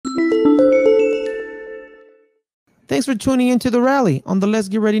Thanks for tuning into the rally on the Let's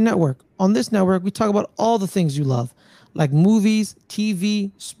Get Ready Network. On this network, we talk about all the things you love, like movies,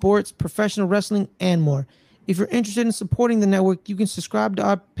 TV, sports, professional wrestling, and more. If you're interested in supporting the network, you can subscribe to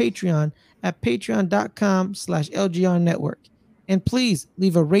our Patreon at patreon.com/LGRN Network. And please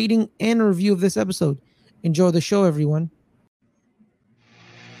leave a rating and a review of this episode. Enjoy the show, everyone.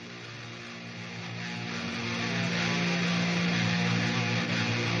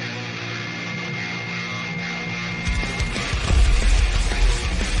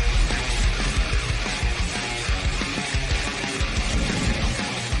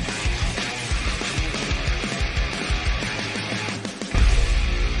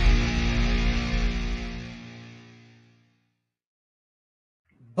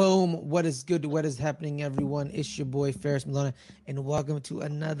 Boom. What is good? What is happening, everyone? It's your boy, Ferris Malona, and welcome to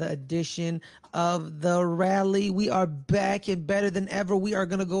another edition of The Rally. We are back and better than ever. We are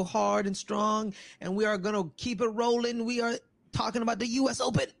going to go hard and strong, and we are going to keep it rolling. We are talking about the U.S.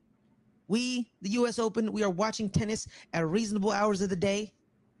 Open. The U.S. Open, we are watching tennis at reasonable hours of the day.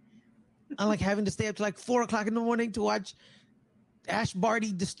 Unlike having to stay up to like 4 o'clock in the morning to watch Ash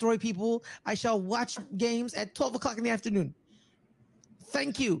Barty destroy people, I shall watch games at 12 o'clock in the afternoon.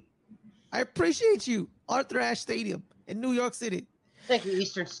 Thank you. I appreciate you, Arthur Ashe Stadium in New York City. Thank you,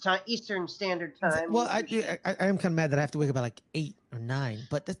 Eastern Standard Time. Well, I am kind of mad that I have to wake up at like 8 or 9,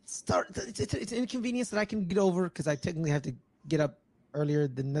 but it's an inconvenience that I can get over because I technically have to get up earlier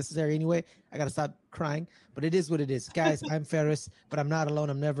than necessary anyway. I got to stop crying, but it is what it is. Guys, I'm Ferris, but I'm not alone.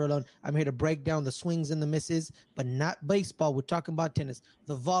 I'm never alone. I'm here to break down the swings and the misses, but not baseball. We're talking about tennis,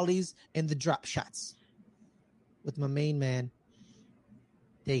 the volleys and the drop shots with my main man,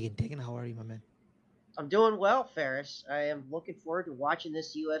 Dagan, how are you, my man? I'm doing well, Ferris. I am looking forward to watching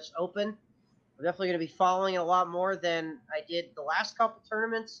this U.S. Open. I'm definitely going to be following it a lot more than I did the last couple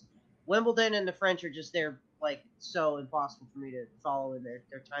tournaments. Wimbledon and the French are just they're like so impossible for me to follow in their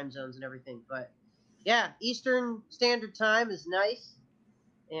time zones and everything. But yeah, Eastern Standard Time is nice,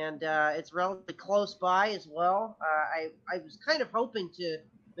 and it's relatively close by as well. I was kind of hoping to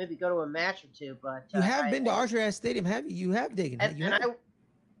maybe go to a match or two, but you have been to Arthur Ashe Stadium, have you? You have, Dagan.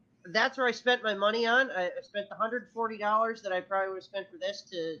 That's where I spent my money on. I spent the $140 that I probably would have spent for this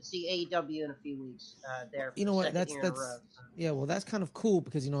to see AEW in a few weeks. There, you know what? That's yeah. Well, that's kind of cool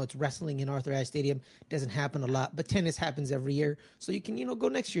because it's wrestling in Arthur Ashe Stadium. Doesn't happen a lot, but tennis happens every year, so you can go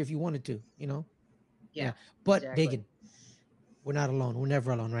next year if you wanted to. Yeah. But exactly. Dagan, we're not alone. We're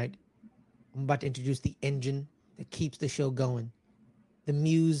never alone, right? I'm about to introduce the engine that keeps the show going, the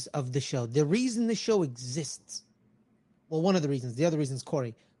muse of the show, the reason the show exists. Well, one of the reasons. The other reason is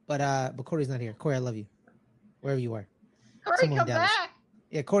Corey. But Corey's not here. Corey, I love you. Wherever you are. Corey, come back.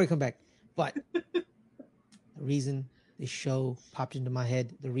 Yeah, Corey, come back. But the reason this show popped into my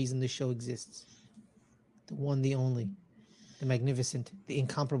head, the reason this show exists, the one, the only, the magnificent, the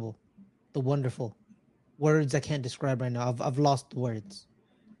incomparable, the wonderful. Words I can't describe right now. I've lost the words.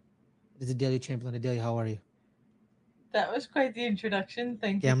 It is Adelia Chamberlain. Adelia, how are you? That was quite the introduction.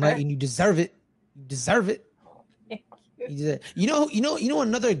 Thank you. Yeah, I'm right. And you deserve it. You deserve it. You know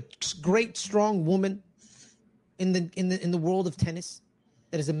another great strong woman in the world of tennis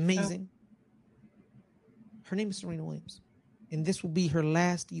that is amazing. Her name is Serena Williams, and this will be her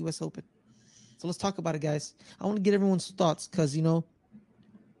last U.S. Open. So let's talk about it, guys. I want to get everyone's thoughts because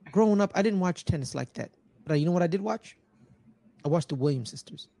growing up I didn't watch tennis like that, but you know what I did watch? I watched the Williams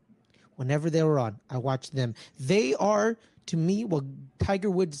sisters. Whenever they were on, I watched them. They are to me what Tiger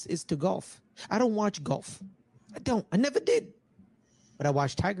Woods is to golf. I don't watch golf. I never did. But I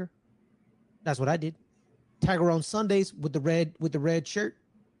watched Tiger. That's what I did. Tiger on Sundays with the red shirt,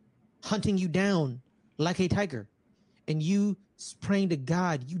 hunting you down like a tiger. And you praying to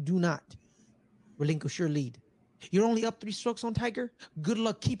God you do not relinquish your lead. You're only up 3 strokes on Tiger. Good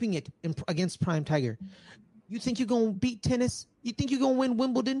luck keeping it against prime Tiger. You think you're going to beat tennis? You think you're going to win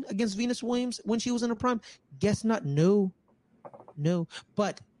Wimbledon against Venus Williams when she was in her prime? Guess not. No.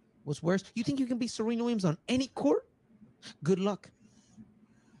 But what's worse, you think you can beat Serena Williams on any court? Good luck.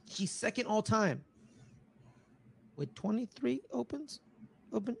 She's second all time with 23 opens.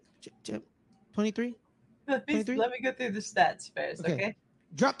 23? Let me go through the stats first, okay?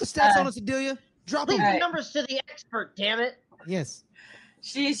 Drop the stats on us, Adelia. Drop Leave them. the numbers to the expert, damn it. Yes.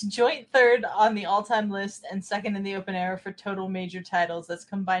 She's joint third on the all-time list and second in the Open era for total major titles. That's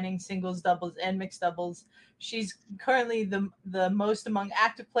combining singles, doubles, and mixed doubles. She's currently the most among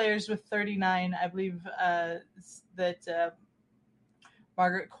active players with 39. I believe that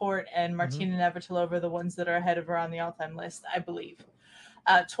Margaret Court and Martina Navratilova are the ones that are ahead of her on the all-time list, I believe.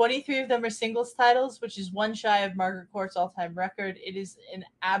 23 of them are singles titles, which is one shy of Margaret Court's all-time record. It is an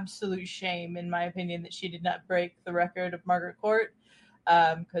absolute shame, in my opinion, that she did not break the record of Margaret Court,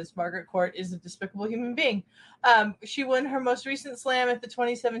 because Margaret Court is a despicable human being. She won her most recent slam at the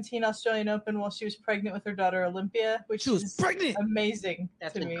 2017 Australian Open while she was pregnant with her daughter Olympia, which is pregnant. Amazing.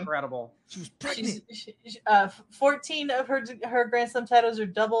 That's to me. incredible. She was pregnant. 14 of her Grand Slam titles are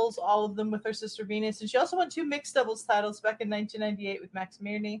doubles, all of them with her sister Venus, and she also won 2 mixed doubles titles back in 1998 with Max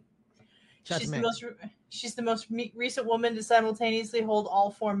Mirny. She's the most recent woman to simultaneously hold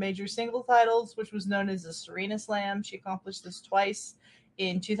all 4 major single titles, which was known as the Serena Slam. She accomplished this twice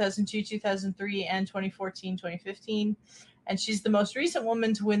in 2002, 2003, and 2014, 2015. And she's the most recent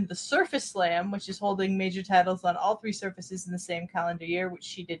woman to win the Surface Slam, which is holding major titles on all 3 surfaces in the same calendar year, which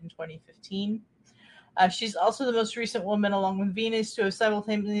she did in 2015. She's also the most recent woman, along with Venus, to have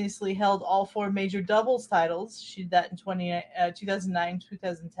simultaneously held all 4 major doubles titles. She did that in 2009,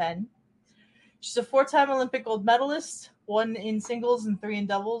 2010. She's a 4-time Olympic gold medalist, 1 in singles and 3 in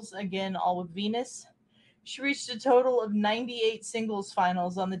doubles, again, all with Venus. She reached a total of 98 singles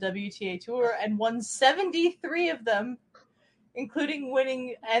finals on the WTA Tour and won 73 of them, including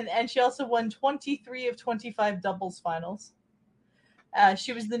winning, and she also won 23 of 25 doubles finals.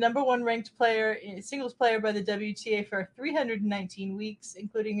 She was the number 1 ranked singles player by the WTA for 319 weeks,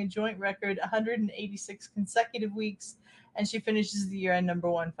 including a joint record 186 consecutive weeks, and she finishes the year at number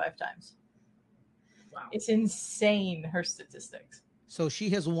 1 5 times. Wow. It's insane, her statistics. So she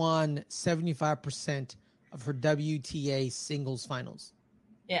has won 75% of her WTA singles finals.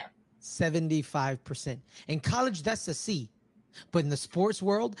 Yeah. 75%. In college, that's a C. But in the sports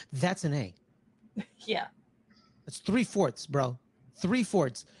world, that's an A. Yeah. That's 3/4, bro.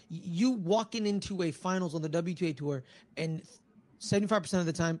 3/4. You walking into a finals on the WTA tour, and 75% of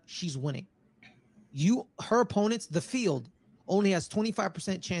the time, she's winning. Her opponents, the field, only has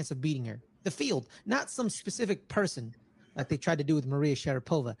 25% chance of beating her. The field, not some specific person like they tried to do with Maria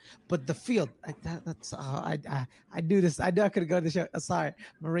Sharapova, but the field. I do this. I know I could go to the show. Sorry,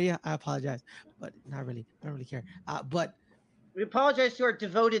 Maria. I apologize, but not really. I don't really care. But we apologize to our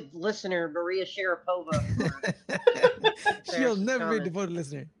devoted listener, Maria Sharapova. She'll never be a devoted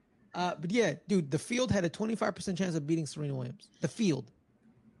listener. But yeah, dude, the field had a 25% chance of beating Serena Williams. The field.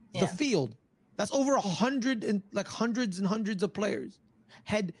 Yeah. The field. That's over 100 and like hundreds and hundreds of players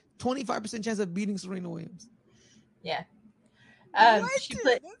had 25% chance of beating Serena Williams. Yeah. That's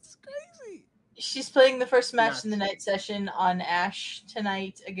crazy. She's playing the first match in the night session on Ash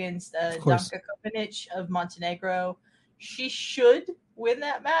tonight against Danka Kopinic of Montenegro. She should win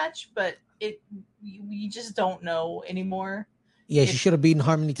that match, but we just don't know anymore. Yeah, she should have beaten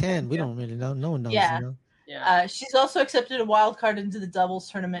Harmony Tan. We don't really know. No one knows. Yeah. You know? Yeah. She's also accepted a wild card into the doubles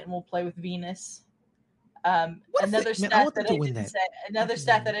tournament and will play with Venus. Another stat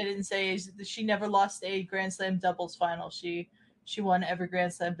that I didn't say is that she never lost a Grand Slam doubles final. She won every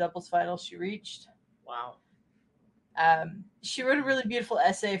Grand Slam doubles final she reached. Wow. She wrote a really beautiful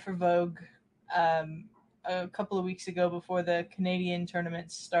essay for Vogue a couple of weeks ago before the Canadian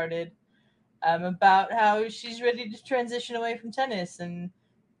tournaments started about how she's ready to transition away from tennis and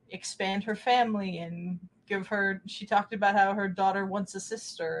expand her family and she talked about how her daughter wants a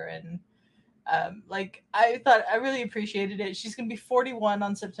sister, and I really appreciated it. She's going to be 41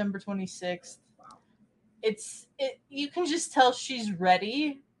 on September 26th. Wow. You can just tell she's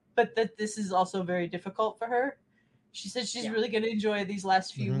ready, but that this is also very difficult for her. She said she's really going to enjoy these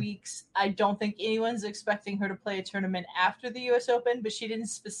last few weeks. I don't think anyone's expecting her to play a tournament after the U.S. Open, but she didn't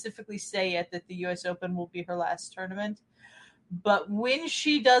specifically say yet that the U.S. Open will be her last tournament. But when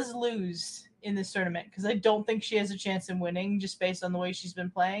she does lose in this tournament, because I don't think she has a chance in winning just based on the way she's been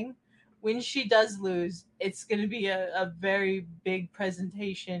playing, when she does lose, it's going to be a very big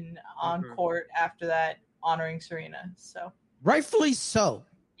presentation on court after that, honoring Serena. So rightfully so.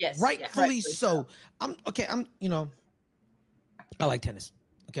 Yes, rightfully so. I like tennis.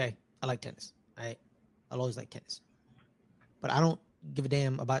 Okay, I like tennis. I'll always like tennis, but I don't give a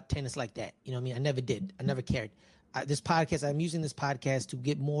damn about tennis like that. You know what I mean? I never did. I never cared. I'm using this podcast to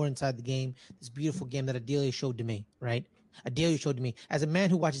get more inside the game, this beautiful game that Adelia showed to me, right? Adelia showed to me. As a man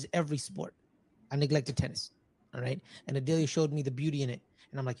who watches every sport, I neglected tennis, all right? And Adelia showed me the beauty in it.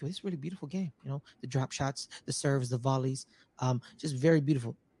 And I'm like, this is a really beautiful game, you know? The drop shots, the serves, the volleys, just very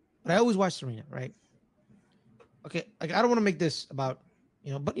beautiful. But I always watch Serena, right? Okay, like I don't want to make this about,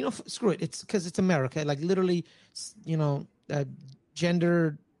 but screw it. It's because it's America. Like literally,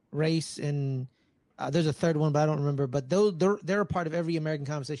 gender, race, and there's a third one, but I don't remember. But they're a part of every American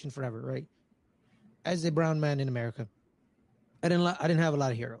conversation forever, right? As a brown man in America, I didn't have a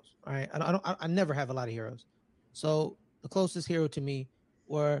lot of heroes. All right, I never have a lot of heroes. So the closest hero to me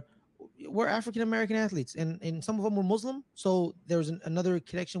were African American athletes, and some of them were Muslim. So there was another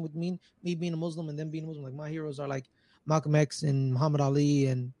connection with me being a Muslim and them being a Muslim. Like my heroes are like Malcolm X and Muhammad Ali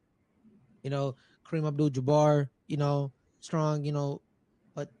and Kareem Abdul-Jabbar. Strong.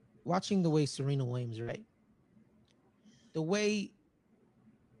 But watching the way Serena Williams, right? The way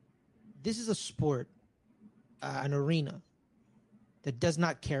this is a sport, an arena that does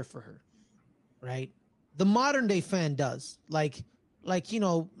not care for her, right? The modern day fan does, like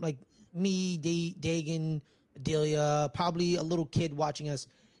me, Dagan, Adelia, probably a little kid watching us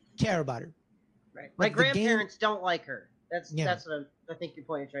care about her. Right. My grandparents don't like her. That's what I think your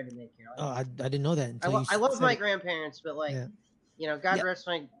point you're trying to make here. I didn't know that until I love my grandparents, but God rest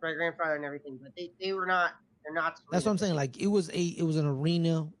my grandfather and everything, but they were not. They're not. That's what I'm saying. Like it was an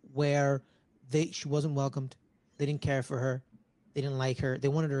arena where she wasn't welcomed. They didn't care for her. They didn't like her. They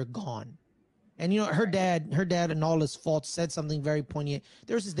wanted her gone. And her dad and all his faults said something very poignant.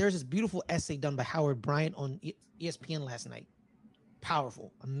 There's this beautiful essay done by Howard Bryant on ESPN last night.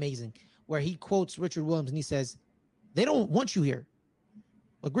 Powerful, amazing, where he quotes Richard Williams and he says, "They don't want you here."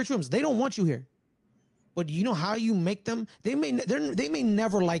 Like Richard Williams, they don't want you here. But you know how you make them? They may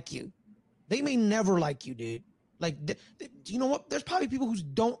never like you. They may never like you, dude. Like, you know what? There's probably people who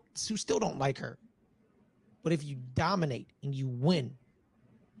still don't like her. But if you dominate and you win,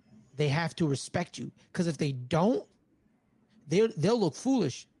 they have to respect you. Because if they don't, they'll look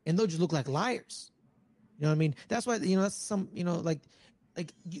foolish and they'll just look like liars. You know what I mean? That's why that's some like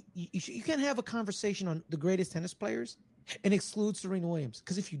you can't have a conversation on the greatest tennis players and exclude Serena Williams.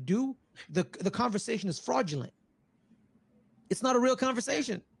 Because if you do, the conversation is fraudulent. It's not a real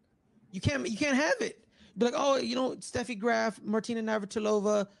conversation. You can't have it. Be like, oh, Steffi Graf, Martina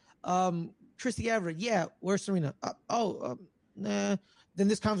Navratilova, Christy Everett. Yeah, where's Serena? Nah. Then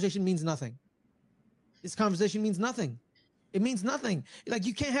this conversation means nothing. This conversation means nothing. It means nothing. Like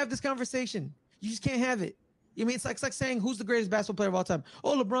you can't have this conversation. You just can't have it. I mean, it's like saying who's the greatest basketball player of all time?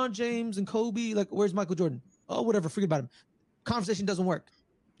 Oh, LeBron James and Kobe. Like, where's Michael Jordan? Oh, whatever. Forget about him. Conversation doesn't work.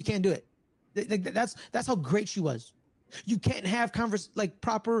 You can't do it. That's how great she was. You can't have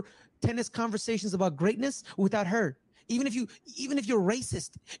proper tennis conversations about greatness without her. Even if you're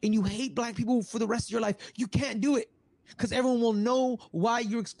racist and you hate black people for the rest of your life, you can't do it. Because everyone will know why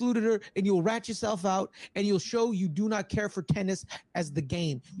you excluded her, and you'll rat yourself out, and you'll show you do not care for tennis as the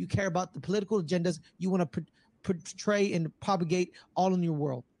game. You care about the political agendas you want to portray and propagate all in your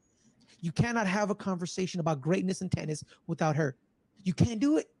world. You cannot have a conversation about greatness in tennis without her. You can't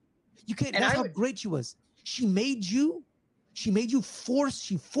do it. You can't. That's how great she was. She made you. She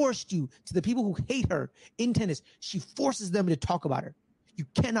forced you to the people who hate her in tennis. She forces them to talk about her. You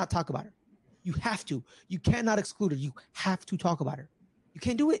cannot talk about her. You have to. You cannot exclude her. You have to talk about her. You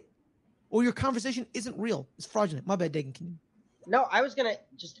can't do it. Or your conversation isn't real. It's fraudulent. My bad, Dagan. Can you? No, I was going to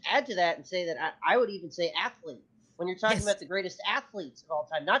just add to that and say that I would even say athlete. When you're talking about the greatest athletes of all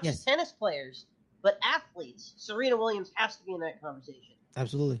time, not just tennis players, but athletes, Serena Williams has to be in that conversation.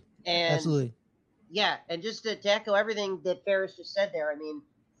 Absolutely. Absolutely. Yeah, and just to echo everything that Ferris just said there, I mean,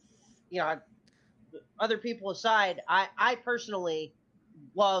 other people aside, I personally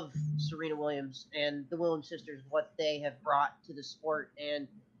love Serena Williams and the Williams sisters, what they have brought to the sport. And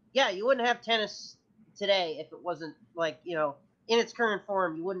yeah, you wouldn't have tennis today if it wasn't in its current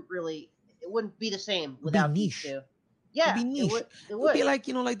form. It wouldn't be the same without these two. Yeah, it'd be niche. It would be like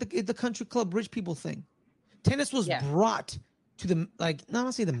the country club rich people thing. Tennis was brought to the not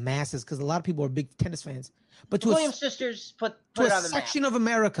to say the masses, because a lot of people are big tennis fans, but to the Williams sisters put to it a on the section map. of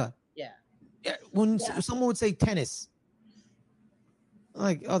America. Yeah. When someone would say tennis,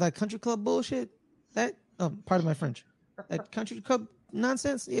 like, oh, that country club bullshit. Pardon my French. That country club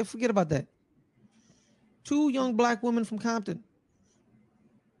nonsense. Yeah, forget about that. 2 young black women from Compton.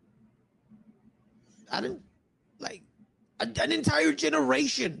 An entire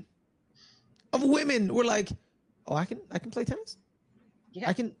generation of women were like, oh, I can play tennis. Yeah.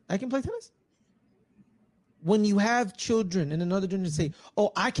 I can play tennis. When you have children and another generation say,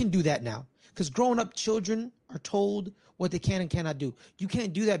 oh, I can do that now. Because growing up, children are told what they can and cannot do. You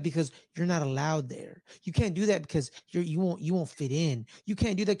can't do that because you're not allowed there. You can't do that because you won't fit in. You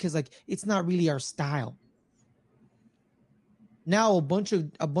can't do that because it's not really our style. Now a bunch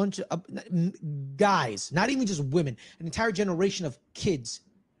of guys, not even just women, an entire generation of kids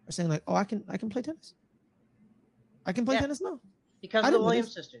are saying like, oh, I can play tennis. I can play tennis now. Because of the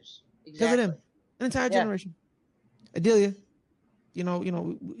Williams sisters. Exactly. Because of them. An entire generation. Adelia.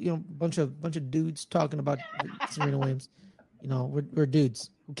 Bunch of dudes talking about Serena Williams. We're dudes.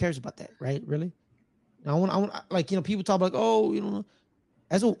 Who cares about that, right? Really? I want people talk about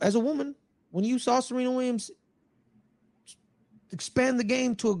as a woman, when you saw Serena Williams expand the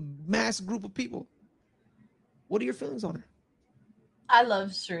game to a mass group of people. What are your feelings on her? I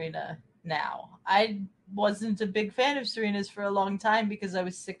love Serena now. I wasn't a big fan of Serena's for a long time because I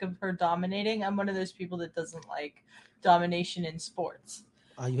was sick of her dominating. I'm one of those people that doesn't like domination in sports.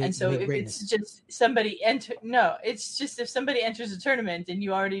 And so if greatness. it's just somebody it's just if somebody enters a tournament and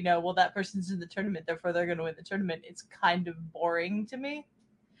you already know, well, that person's in the tournament, therefore they're going to win the tournament, it's kind of boring to me.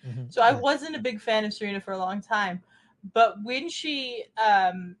 Mm-hmm. So I wasn't a big fan of Serena for a long time. But when she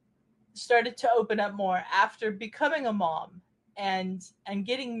started to open up more after becoming a mom and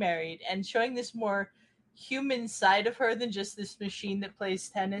getting married and showing this more human side of her than just this machine that plays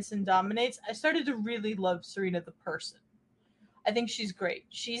tennis and dominates, I started to really love Serena the person. I think she's great.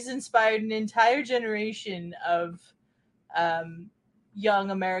 She's inspired an entire generation of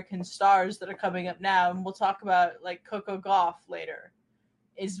young American stars that are coming up now, and we'll talk about like Coco Gauff later.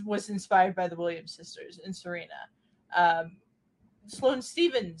 Was inspired by the Williams sisters and Serena. Sloane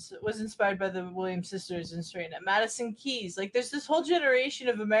Stephens was inspired by the Williams sisters and Serena. Madison Keys, like there's this whole generation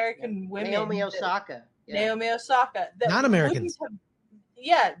of American women. Naomi Osaka. Naomi Osaka. That not Americans.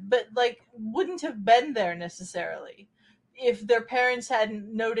 But like wouldn't have been there necessarily if their parents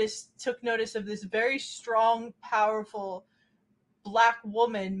hadn't took notice of this very strong, powerful Black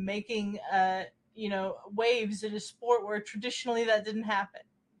woman making waves in a sport where traditionally that didn't happen.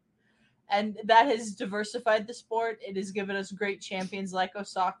 And that has diversified the sport. It has given us great champions like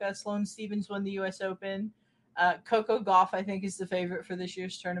Osaka. Sloane Stephens won the U.S. Open. Coco Gauff, I think, is the favorite for this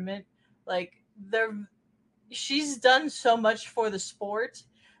year's tournament. Like, she's done so much for the sport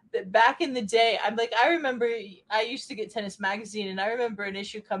that back in the day, I remember I used to get Tennis Magazine, and I remember an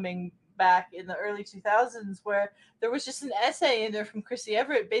issue coming back in the early 2000s where there was just an essay in there from Chrissy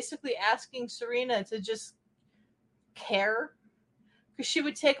Everett basically asking Serena to just care, because she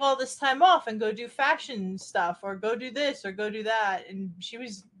would take all this time off and go do fashion stuff or go do this or go do that, and she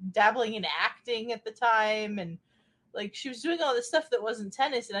was dabbling in acting at the time, and like she was doing all this stuff that wasn't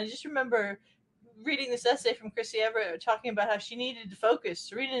tennis. And I just remember reading this essay from Chrissy Everett talking about how she needed to focus.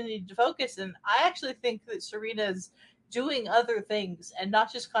 Serena needed to focus, and I actually think that Serena's doing other things and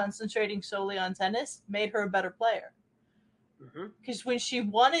not just concentrating solely on tennis made her a better player. Because when she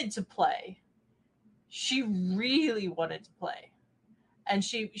wanted to play, she really wanted to play, and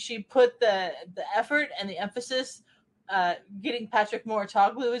she put the effort and the emphasis. Getting Patrick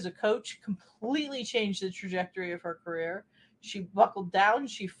Mouratoglou as a coach completely changed the trajectory of her career. She buckled down,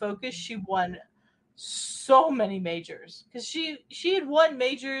 she focused, she won so many majors, because she had won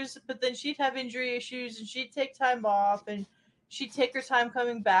majors, but then she'd have injury issues and she'd take time off and she'd take her time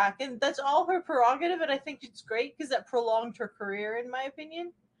coming back, and that's all her prerogative, and I think it's great because that prolonged her career, in my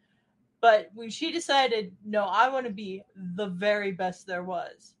opinion. But when she decided, no, I want to be the very best there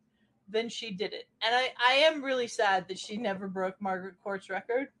was, then she did it. And I am really sad that she never broke Margaret Court's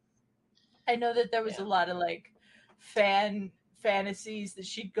record. I know that there was a lot of like fantasies that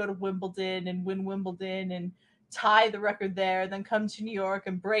she'd go to Wimbledon and win Wimbledon and tie the record there, then come to New York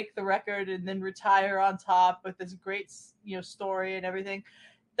and break the record and then retire on top with this great story and everything.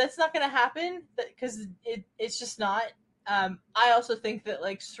 That's not going to happen because it's just not. I also think that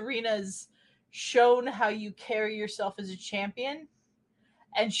like Serena's shown how you carry yourself as a champion,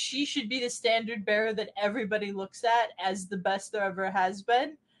 and she should be the standard bearer that everybody looks at as the best there ever has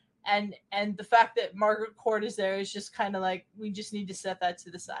been. And the fact that Margaret Court is there is just kind of like, we just need to set that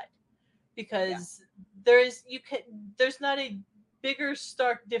to the side, because there's not a bigger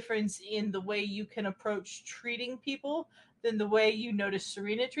stark difference in the way you can approach treating people than the way you notice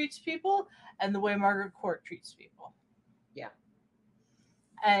Serena treats people and the way Margaret Court treats people. Yeah.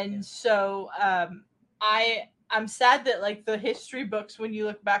 And so I'm sad that like the history books, when you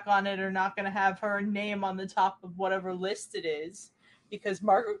look back on it, are not going to have her name on the top of whatever list it is, because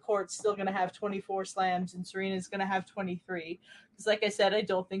Margaret Court's still going to have 24 slams and Serena's going to have 23. Because like I said, I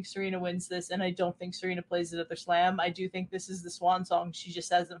don't think Serena wins this, and I don't think Serena plays another slam. I do think this is the swan song. She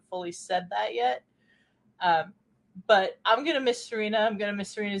just hasn't fully said that yet. But I'm going to miss Serena. I'm going to miss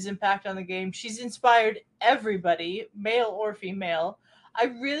Serena's impact on the game. She's inspired everybody, male or female. I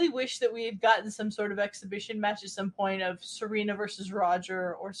really wish that we had gotten some sort of exhibition match at some point of Serena versus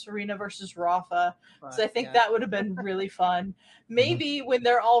Roger or Serena versus Rafa, because I think that would have been really fun. Maybe when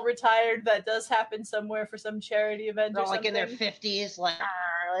they're all retired, that does happen somewhere for some charity event or like something. in their 50s, like.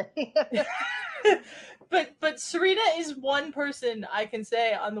 But Serena is one person I can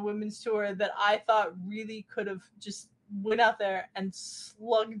say on the women's tour that I thought really could have just went out there and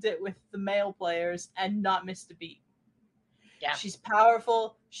slugged it with the male players and not missed a beat. Yeah. She's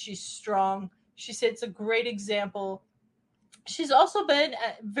powerful. She's strong. She sets a great example. She's also been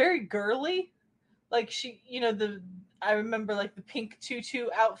very girly. Like she, I remember like the pink tutu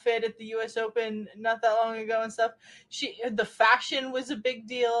outfit at the U.S. Open not that long ago and stuff. The fashion was a big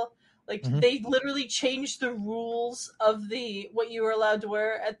deal. Like they literally changed the rules of what you were allowed to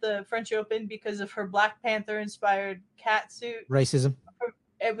wear at the French Open because of her Black Panther inspired cat suit. Racism.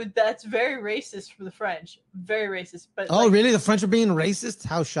 That's very racist for the French. Very racist. But really? The French are being racist?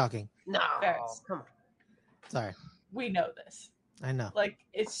 How shocking. No, come on. Sorry. We know this. I know. Like,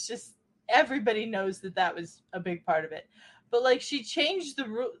 it's just, everybody knows that was a big part of it. But, like, she changed the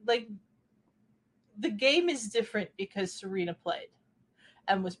rule. Like, the game is different because Serena played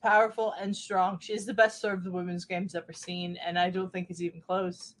and was powerful and strong. She is the best serve the women's game's ever seen, and I don't think it's even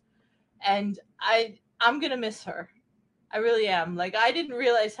close. And I'm going to miss her. I really am. Like, I didn't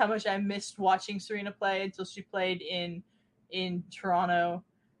realize how much I missed watching Serena play until she played in Toronto.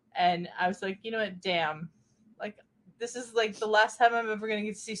 And I was like, you know what? Damn. Like, this is like the last time I'm ever going to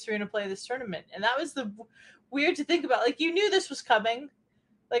get to see Serena play this tournament. And that was the weird to think about. Like, you knew this was coming.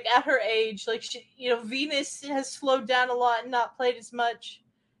 Like, at her age, like, she, Venus has slowed down a lot and not played as much.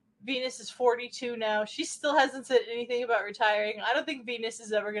 Venus is 42 now. She still hasn't said anything about retiring. I don't think Venus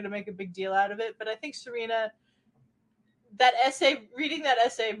is ever going to make a big deal out of it. But I think Serena, reading that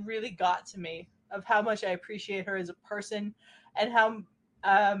essay really got to me of how much I appreciate her as a person and how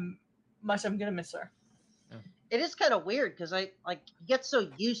much I'm going to miss her. It is kind of weird because I get so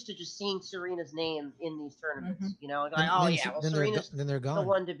used to just seeing Serena's name in these tournaments, Serena's then they're gone. the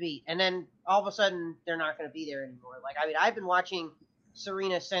one to beat, and then all of a sudden they're not going to be there anymore. Like, I mean, I've been watching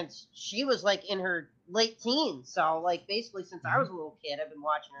Serena since she was like in her late teens, so like basically since I was a little kid, I've been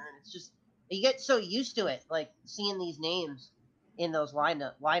watching her, and it's just you get so used to it, like seeing these names in those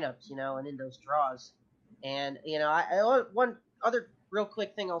lineups, and in those draws, and one other real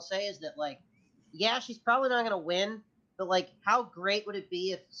quick thing I'll say is that like. Yeah, she's probably not going to win, but, like, how great would it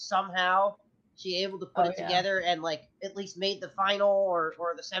be if somehow she able to put it together and, like, at least made the final or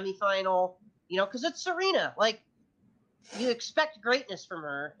the semifinal, because it's Serena. Like, you expect greatness from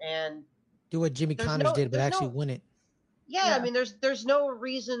her, and... Do what Jimmy Connors did, but actually win it. Yeah, I mean, there's no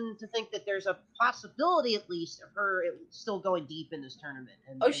reason to think that there's a possibility, at least, of her still going deep in this tournament.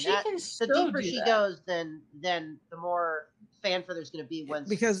 And she can still the deeper do she that. goes, then the more fan for there's going to be once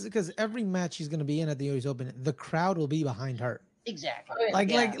because every match she's going to be in at the US Open, the crowd will be behind her. Exactly.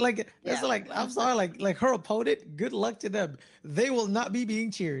 I'm sorry, like her opponent, good luck to them. They will not be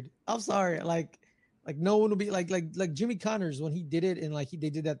being cheered. I'm sorry, like no one will be like Jimmy Connors when he did it and they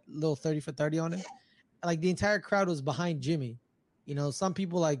did that little 30 for 30 on him. Like the entire crowd was behind Jimmy. Some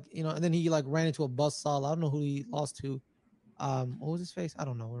people and then he ran into a buzzsaw. I don't know who he lost to. What was his face? I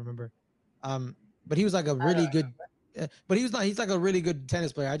don't know. I remember. But he was like a really good. But he's like a really good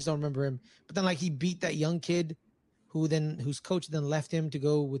tennis player. I just don't remember him. But then he beat that young kid, whose coach then left him to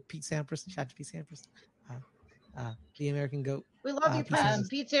go with Pete Sampras. Shout out to Pete Sampras, the American GOAT. We love you,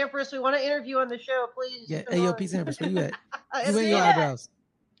 Pete Sampras. We want to interview on the show, please. Yeah, hey yo, Pete Sampras, where you at? You wearing your eyebrows.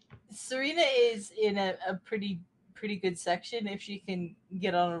 Serena is in a pretty good section if she can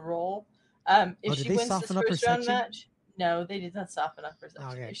get on a roll. If she wins this first round match, no, they did not soften up her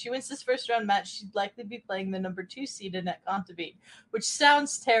section. Okay. If she wins this first round match, she'd likely be playing the number 2 seed Annette Kontaveit, which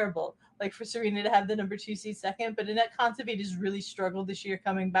sounds terrible, like for Serena to have the number 2 seed second. But Annette Kontaveit has really struggled this year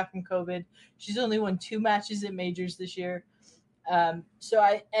coming back from COVID. She's only won 2 matches at majors this year. So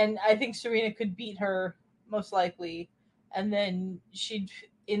I think Serena could beat her most likely, and then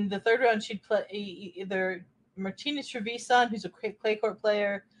in the third round, she'd play either Martina Trevisan, who's a clay court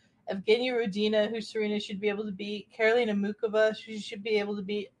player, Evgenia Rodina, who Serena should be able to beat, Karolina Mukova, she should be able to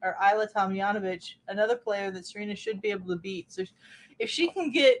beat, or Ayla Tomljanovic, another player that Serena should be able to beat. So if she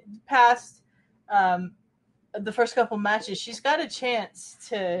can get past the first couple matches, she's got a chance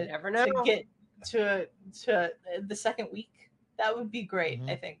to get to the second week. That would be great,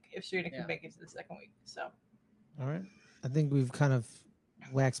 I think, if Serena can make it to the second week. So, all right. I think we've kind of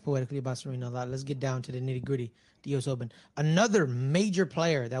waxed poetically about Serena a lot. Let's get down to the nitty gritty. The US Open. Another major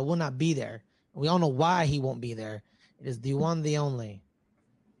player that will not be there. We all know why he won't be there. It is the one, the only,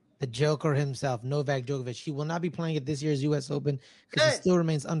 the Joker himself, Novak Djokovic. He will not be playing at this year's US Open because he still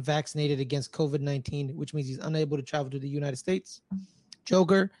remains unvaccinated against COVID-19, which means he's unable to travel to the United States.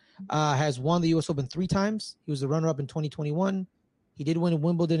 Joker has won the US Open 3 times. He was the runner-up in 2021. He did win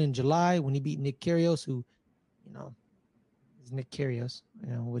Wimbledon in July when he beat Nick Kyrgios, who, is Nick Kyrgios.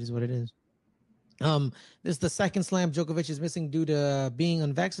 What is what it is. This is the second slam Djokovic is missing due to being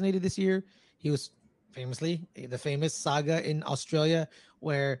unvaccinated this year. He was famously the famous saga in Australia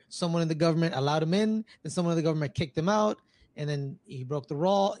where someone in the government allowed him in, then someone in the government kicked him out, and then he broke the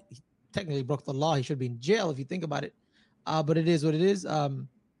law. He technically broke the law. He should be in jail if you think about it. But it is what it is.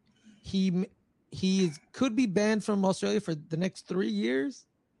 He he could be banned from Australia for the next 3 years.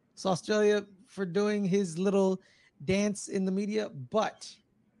 So Australia for doing his little dance in the media, but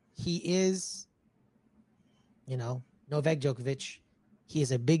he is, Novak Djokovic. He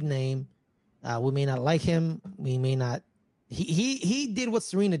is a big name. We may not like him. We may not. He did what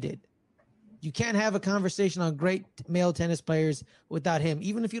Serena did. You can't have a conversation on great male tennis players without him,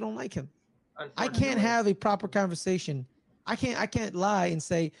 even if you don't like him. I can't have a proper conversation. I can't lie and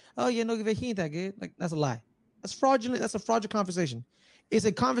say, oh yeah, Novak, he ain't that good. Like, that's a lie. That's fraudulent. That's a fraudulent conversation. It's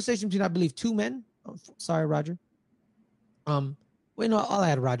a conversation between, I believe, two men. Oh, sorry, Roger. Wait, no, I'll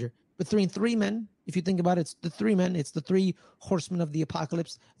add Roger. Between three men, if you think about it, it's the three men. It's the three horsemen of the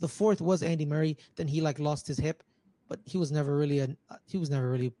apocalypse. The fourth was Andy Murray. Then he lost his hip, but he was never really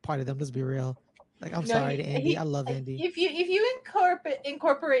part of them. Let's be real. Like, I'm sorry to Andy. I love Andy. If you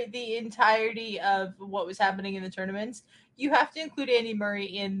incorporate the entirety of what was happening in the tournaments, you have to include Andy Murray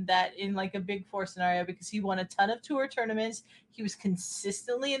in like a big four scenario, because he won a ton of tour tournaments. He was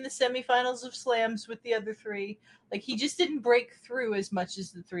consistently in the semifinals of slams with the other three. Like, he just didn't break through as much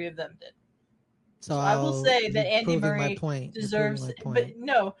as the three of them did. So I will say that Andy Murray deserves, but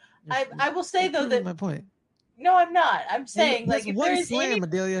no, I will say though that my point. No, I'm not. I'm saying like if one slam,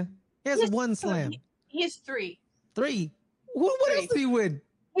 Adelia. He has one slam. He has three. Three. What else did he win?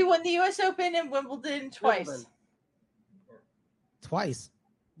 He won the U.S. Open and Wimbledon twice. Twice.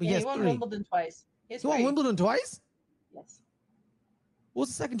 But he won Wimbledon twice. He won Wimbledon twice? Yes. What was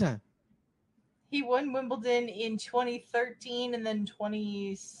the second time? He won Wimbledon in 2013 and then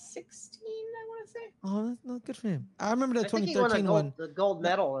 2016, I want to say. Oh, that's not good for him. I remember the 2013 one. The gold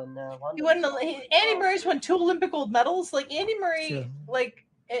medal in London. He won. Andy Murray's won 2 Olympic gold medals. Like, Andy Murray, sure. like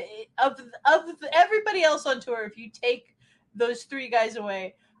of everybody else on tour, if you take those three guys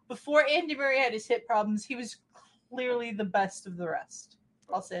away, before Andy Murray had his hip problems, he was clearly the best of the rest.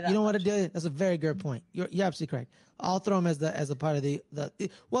 I'll say that. You know what, Adelia? That's a very good point. You're absolutely correct. I'll throw him as a part of the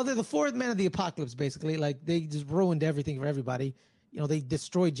well, they're the fourth man of the apocalypse, basically. Like, they just ruined everything for everybody. They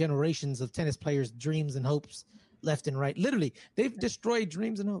destroyed generations of tennis players' dreams and hopes left and right. Literally, they've destroyed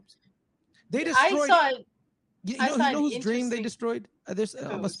dreams and hopes. They destroyed. You know whose dream they destroyed? There's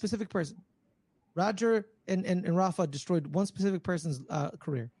a specific person. Roger and Rafa destroyed one specific person's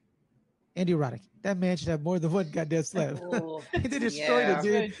career. Andy Roddick. That man should have more than one goddamn slam. They destroyed it,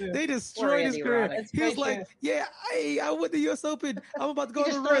 dude. They destroyed his career. He's like, yeah, I won the U.S. Open. I'm about to go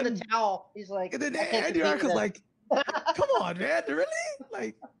on the run. The towel. He's like, and then Andy Roddick was like, come on, man, really?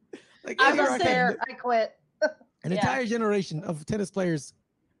 Like I was there. I quit. An entire generation of tennis players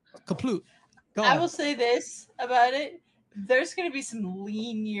kaput. I will say this about it. There's going to be some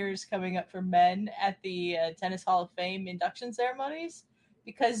lean years coming up for men at the Tennis Hall of Fame induction ceremonies,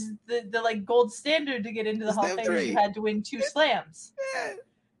 because the like gold standard to get into the Hall of Fame is you had to win 2 slams. Yeah.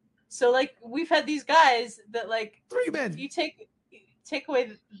 So, like, we've had these guys that, like, 3 men. You take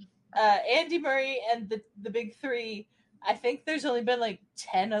away Andy Murray and the big 3. I think there's only been like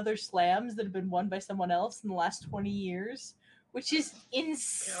 10 other slams that have been won by someone else in the last 20 years, which is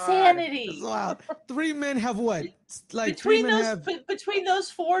insanity. Wow. 3 men have what? Like, between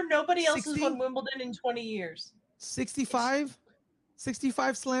those 4, nobody else has won Wimbledon in 20 years. 65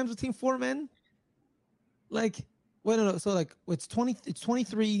 slams between 4 men? Like, wait, no. So, like, it's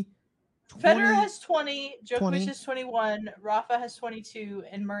 23. Federer has 20, Djokovic has 21, Rafa has 22,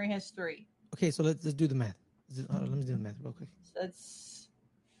 and Murray has 3. Okay, so let's do the math. Let me do the math real quick. So that's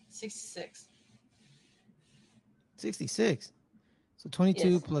 66. 66. So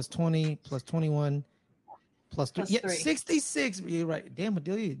 22 plus 20 plus 21 plus 3. Yeah, 3. 66. You're right. Damn,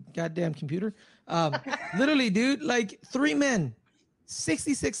 Adelia, goddamn computer. Literally, dude, like 3 men,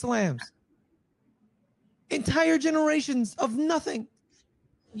 66 slams. Entire generations of nothing.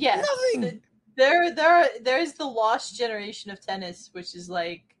 Yeah. Nothing. There's the lost generation of tennis, which is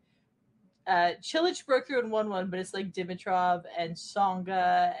like Cilic broke through and won one, but it's like Dimitrov and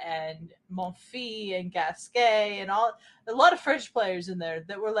Tsonga and Monfils and Gasquet and a lot of French players in there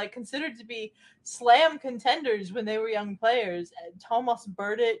that were like considered to be slam contenders when they were young players. And Tomas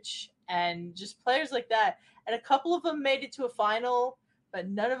Berdych and just players like that. And a couple of them made it to a final, but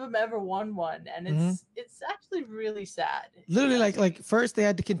none of them ever won one. And it's actually really sad. Literally, like first they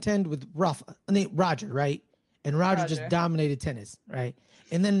had to contend with Roger, right? And Roger just dominated tennis, right?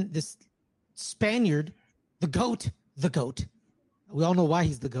 And then this Spaniard, the GOAT. We all know why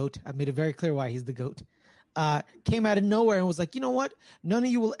he's the GOAT. I made it very clear why he's the GOAT. Came out of nowhere and was like, you know what? None of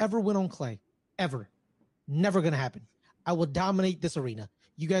you will ever win on clay. Ever. Never going to happen. I will dominate this arena.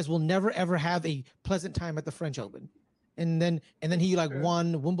 You guys will never, ever have a pleasant time at the French Open. And then he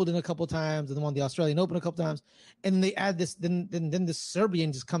won Wimbledon a couple of times and then won the Australian Open a couple of times. And they add this, then this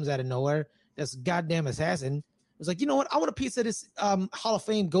Serbian just comes out of nowhere this goddamn assassin, was like, you know what? I want a piece of this Hall of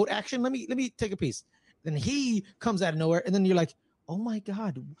Fame GOAT action. Let me take a piece. Then he comes out of nowhere, and then you're like, oh my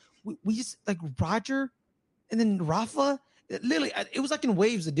god, we just like Roger, and then Rafa. Literally, it was like in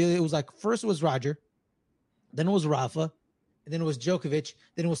waves. The deal. It was like first it was Roger, then it was Rafa, and then it was Djokovic.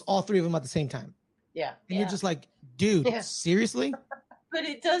 Then it was all three of them at the same time. Yeah. And you're just like, dude, seriously? But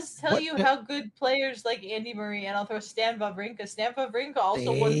it does tell you how good players like Andy Murray, and I'll throw Stan Wawrinka. Stan Wawrinka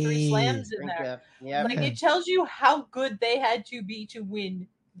also won 3 slams in there. Yeah. Like it tells you how good they had to be to win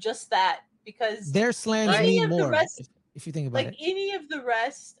just that, because their slams mean more. If you think about it, any of the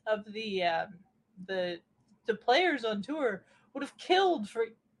rest of the players on tour would have killed for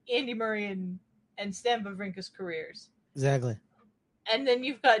Andy Murray and Stan Wawrinka's careers. Exactly. And then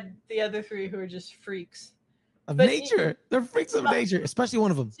you've got the other 3 who are just freaks of nature. They're freaks of nature, especially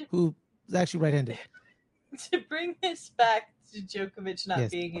one of them who is actually right-handed. To bring this back to Djokovic not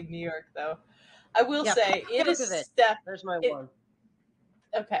being in New York, though, I will say it is there's my one.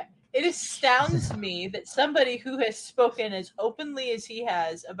 Okay. It astounds me that somebody who has spoken as openly as he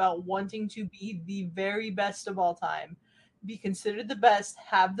has about wanting to be the very best of all time, be considered the best,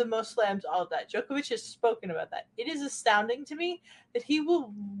 have the most slams, all of that. Djokovic has spoken about that. It is astounding to me that he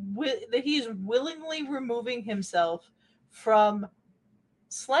is willingly removing himself from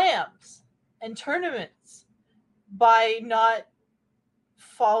slams and tournaments by not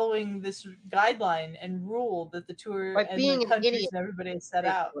following this guideline and rule that the tour and the countries and everybody has set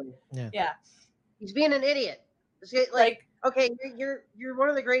out. Yeah. He's being an idiot. Like okay, you're one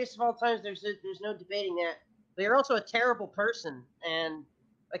of the greatest of all times. There's no debating that. But you're also a terrible person, and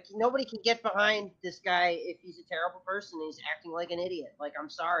like nobody can get behind this guy if he's a terrible person. He's acting like an idiot. Like, I'm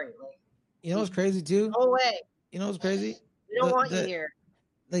sorry. Like, you know what's crazy too? No way. You know what's crazy? We don't want you here.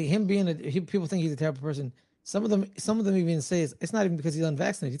 Like him being people think he's a terrible person. Some of them even say it's not even because he's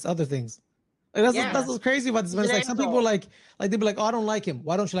unvaccinated. It's other things. Like that's what's crazy about this. Man. It's like some people like they'd be like, oh, I don't like him.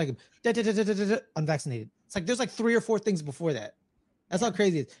 Why don't you like him? Unvaccinated. It's like there's like 3 or 4 things before that. That's how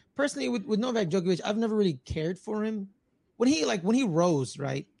crazy it is. Personally, with Novak Djokovic, I've never really cared for him. When he rose,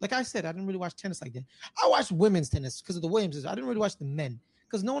 right? Like I said, I didn't really watch tennis like that. I watched women's tennis because of the Williamses. I didn't really watch the men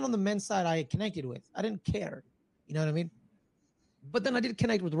because no one on the men's side I connected with. I didn't care. You know what I mean? But then I did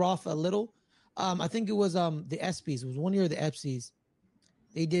connect with Rafa a little. I think it was the ESPYs. It was one year of the ESPYs.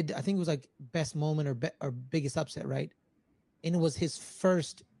 They did, I think it was like best moment or biggest upset, right? And it was his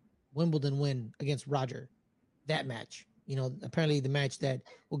first Wimbledon win against Roger. That match. You know, apparently the match that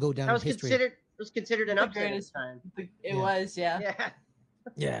will go down in history. It was considered an upset at the time. It was, yeah.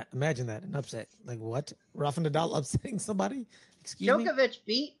 Yeah, imagine that, an upset. Like what? Rafa Nadal upsetting somebody? Excuse me? Djokovic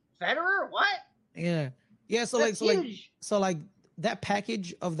beat Federer? What? Yeah. Yeah, so like that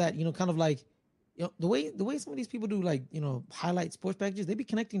package of that, you know, kind of like, you know, the way some of these people do, like, you know, highlight sports packages, they be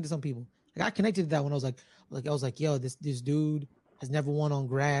connecting to some people. Like I connected to that when I was like, yo, this dude has never won on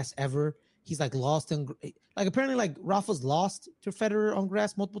grass ever. He's like lost in, like apparently like Rafa's lost to Federer on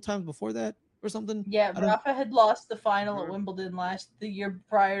grass multiple times before that or something. Yeah, Rafa had lost the final at Wimbledon the year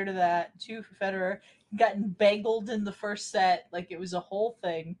prior to that to Federer, gotten bangled in the first set, like it was a whole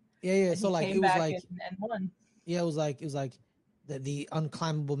thing. Yeah. So like it was like and won. Yeah, it was like the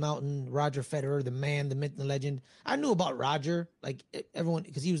unclimbable mountain. Roger Federer, the man, the myth, the legend. I knew about Roger, like everyone,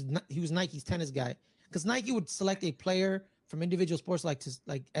 because he was Nike's tennis guy. Because Nike would select a player from individual sports like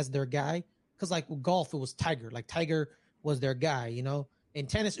as their guy. Because like with golf, it was Tiger. Like Tiger was their guy, you know. In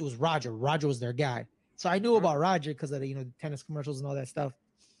tennis, it was Roger. Roger was their guy. So I knew about Roger because of the, you know, the tennis commercials and all that stuff.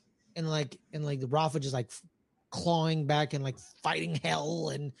 And the Rafa just like clawing back and like fighting hell,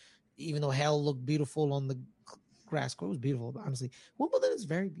 and even though hell looked beautiful on the grass court, it was beautiful. But honestly, Wimbledon is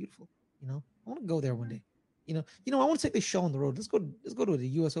very beautiful. You know, I want to go there one day. You know, I want to take this show on the road. Let's go to the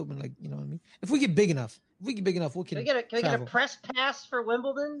U.S. Open. Like, you know what I mean? If we get big enough, we can Can we get a press pass for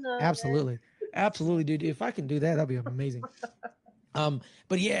Wimbledon? Absolutely, dude. If I can do that, that'd be amazing.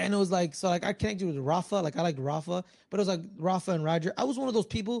 But yeah, and it was like, so like I connected with Rafa. Like I liked Rafa, but it was like Rafa and Roger. I was one of those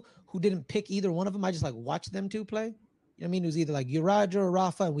people who didn't pick either one of them. I just like watched them two play. You know what I mean? It was either like you Roger or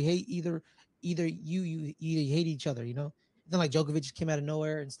Rafa, and we hate either you hate each other, you know? And then like Djokovic just came out of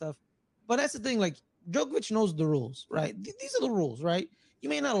nowhere and stuff. But that's the thing, like Djokovic knows the rules, right? These are the rules, right? You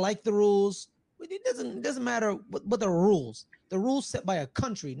may not like the rules, but it doesn't matter what the rules. The rules set by a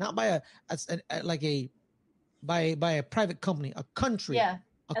country, not by by a private company, a country. Yeah.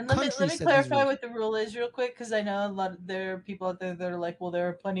 And let me clarify what the rule is real quick, because I know there are people out there that are like, well, there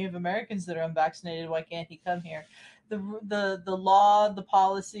are plenty of Americans that are unvaccinated. Why can't he come here? The law, the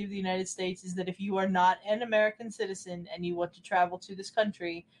policy of the United States is that if you are not an American citizen and you want to travel to this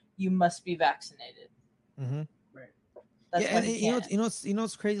country, you must be vaccinated. Mm-hmm. Right. That's Yeah, why and he you know, can't.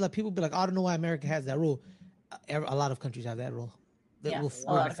 it's crazy. Like people be like, I don't know why America has that rule. A lot of countries have that rule. That Yeah, will,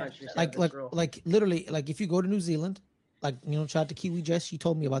 A a lot lot of of countries countries have this rule. like literally, like if you go to New Zealand, like shout out to Kiwi Jess, she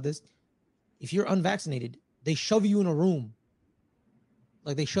told me about this. If you're unvaccinated, they shove you in a room.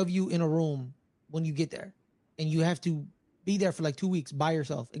 Like they shove you in a room when you get there, and you have to be there for like 2 weeks by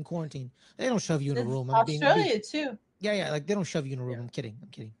yourself in quarantine. They don't shove you in a room. Australia too. Yeah. Like they don't shove you in a room. Yeah. I'm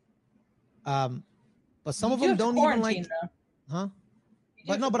kidding. But some You of do them have to don't even quarantine like, though. huh? You do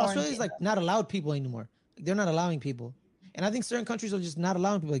But have no, to but Australia's quarantine like not allowed people anymore. Like, they're not allowing people, and I think certain countries are just not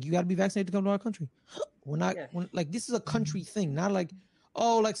allowing people. Like you got to be vaccinated to come to our country. We're not. Yeah. Like this is a country thing, not like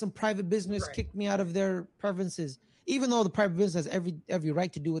like some private business Right. kicked me out of their provinces. Even though the private business has every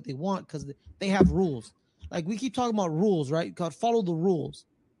right to do what they want because they have rules. Like we keep talking about rules, right? God, follow the rules.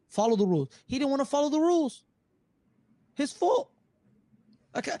 Follow the rules. He didn't want to follow the rules. His fault.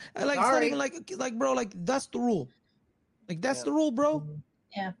 Like, it's not even Sorry. like bro, like that's the rule. Like that's Yeah. the rule, bro.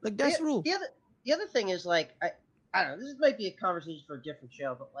 Yeah. Like that's the rule. The other thing is like I don't know. This might be a conversation for a different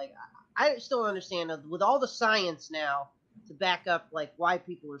show, but like I still don't understand with all the science now to back up like why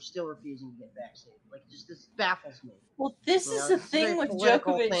people are still refusing to get vaccinated. Like just this baffles me. Well, this You is know, the this is a very thing with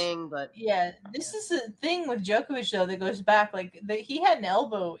political Djokovic. thing, but Yeah, this is the thing with Djokovic though that goes back he had an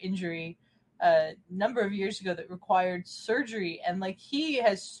elbow injury a number of years ago that required surgery, and like he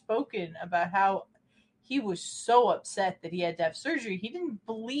has spoken about how he was so upset that he had to have surgery. He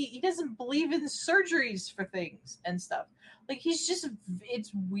doesn't believe in surgeries for things and stuff. Like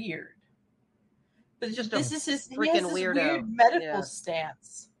it's weird. But he's just this is a he has freaking this weirdo. weird medical Yeah.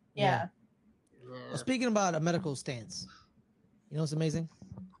 stance. Yeah. Yeah. Well, speaking about a medical stance, you know what's amazing?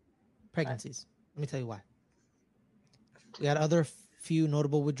 Pregnancies. Let me tell you why. We had other few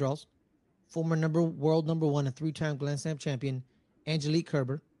notable withdrawals. Former world number one and three-time Grand Slam champion Angelique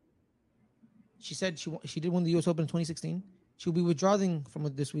Kerber. She said she did win the U.S. Open in 2016. She'll be withdrawing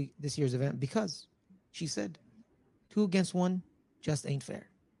from this year's event because she said 2 against 1 just ain't fair.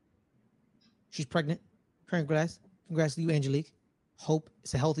 She's pregnant. Congrats to you, Angelique. Hope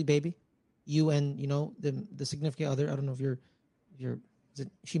it's a healthy baby. You and the significant other. I don't know if you're is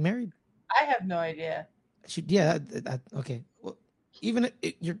she married? I have no idea. Okay. Well, even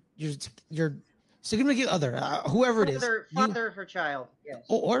your significant other, whoever it is, Father of her child. Yes.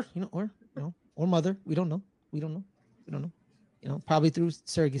 or mother. We don't know. Probably through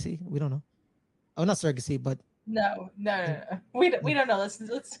surrogacy. We don't know. Oh, not surrogacy, but No. We don't know. Let's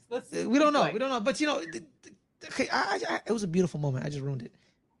we don't know. We don't know. But okay, it was a beautiful moment. I just ruined it.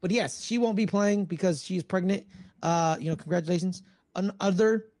 But yes, she won't be playing because she's pregnant. Congratulations.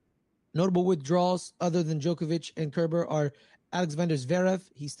 Other notable withdrawals other than Djokovic and Kerber are Alexander Zverev.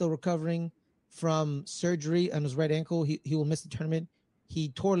 He's still recovering from surgery on his right ankle. He will miss the tournament. He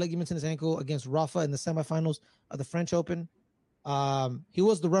tore ligaments in his ankle against Rafa in the semifinals of the French Open. He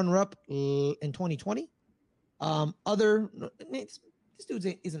was the runner-up in 2020. This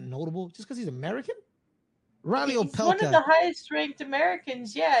dude isn't notable just because he's American. Riley Opelka. He's one of the highest ranked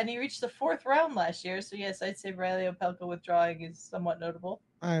Americans, yeah, and he reached the 4th round last year. So yes, I'd say Riley Opelka withdrawing is somewhat notable.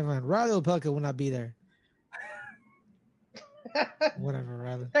 All right, man. Riley Opelka will not be there. Whatever,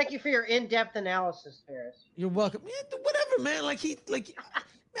 Riley. Thank you for your in-depth analysis, Ferris. You're welcome. Yeah, whatever, man.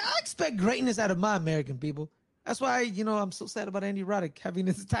 I expect greatness out of my American people. That's why, I'm so sad about Andy Roddick having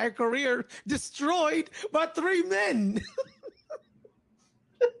his entire career destroyed by 3 men.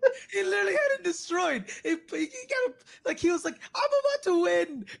 He literally had it destroyed. He was like, I'm about to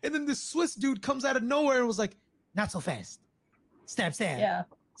win. And then this Swiss dude comes out of nowhere and was like, not so fast. Stab. Yeah.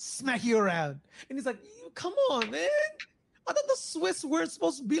 Smack you around. And he's like, come on, man. I thought the Swiss weren't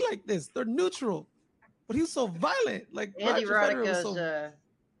supposed to be like this. They're neutral. But he was so violent. Like Andy Roger Roddick Federer was goes, so...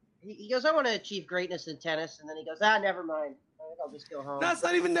 he goes, I want to achieve greatness in tennis. And then he goes, never mind. I'll just go home. No, it's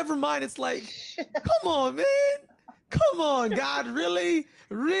not even never mind. It's like, come on, man. Come on, God. Really?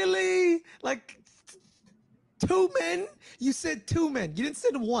 Like 2 men? You said 2 men. You didn't say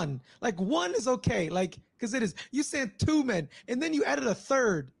 1. Like 1 is okay. Like, because it is. You said 2 men. And then you added a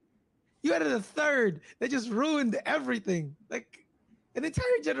third. That just ruined everything. Like an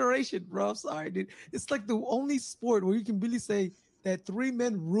entire generation, bro. I'm sorry, dude. It's like the only sport where you can really say that 3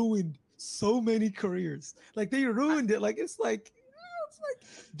 men ruined so many careers. Like they ruined it. Like it's like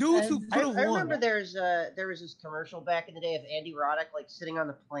dudes who could have won. I remember there was this commercial back in the day of Andy Roddick like sitting on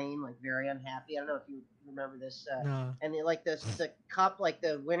the plane, like very unhappy. I don't know if you remember this. No. And the cup, like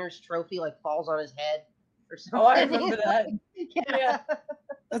the winner's trophy, like falls on his head or something. Oh, I remember that. Yeah.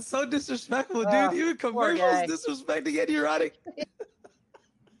 That's so disrespectful, dude. Even commercials disrespecting Andy Roddick.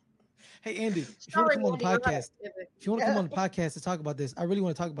 Hey, Andy, if you want to come on the podcast, to talk about this, I really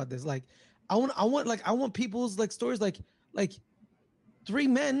want to talk about this. Like, I want people's like stories. Like, like 3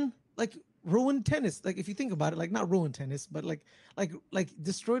 men like ruined tennis. Like if you think about it, like not ruined tennis, but like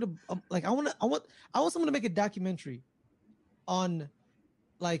destroyed like I want someone to make a documentary on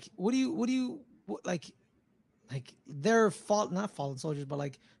like what they're not fallen soldiers, but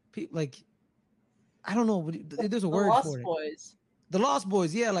like like I don't know. There's a word for it. Boys. The Lost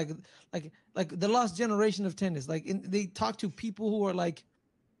Boys, yeah, like the lost generation of tennis. Like they talk to people who are like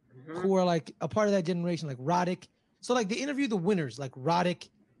a part of that generation, like Roddick. So like they interview the winners, like Roddick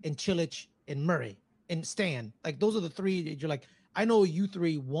and Chilich and Murray and Stan. Like those are the 3 that you're like, I know you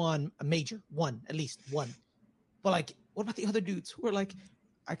 3 won a major, at least one. But like, what about the other dudes who are like,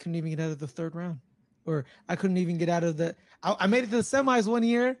 I couldn't even get out of the 3rd round, or I couldn't even get out of the. I made it to the semis one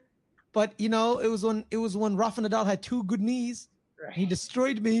year, but it was when Rafa Nadal had 2 good knees. Right. He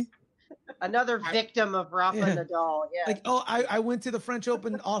destroyed me. Another victim of Rafa Nadal. Yeah. Like, I went to the French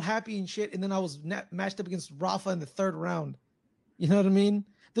Open all happy and shit, and then I was matched up against Rafa in the 3rd round. You know what I mean?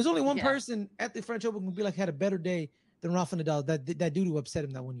 There's only one person at the French Open who be like had a better day than Rafa Nadal. That dude who upset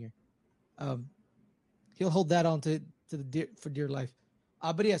him that one year. He'll hold that on to for dear life.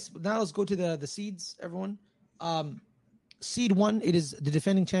 But yes, now let's go to the seeds, everyone. Seed 1, it is the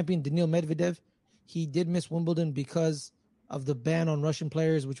defending champion Daniil Medvedev. He did miss Wimbledon because of the ban on Russian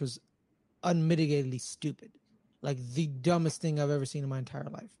players, which was unmitigatedly stupid. Like the dumbest thing I've ever seen in my entire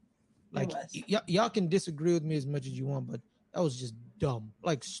life. Like y'all can disagree with me as much as you want, but that was just dumb,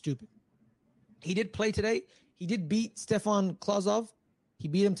 like stupid. He did play today. He did beat Stefan Klozov. He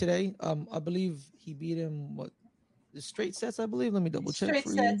beat him today. I believe he beat him the straight sets. I believe. Let me double check. Straight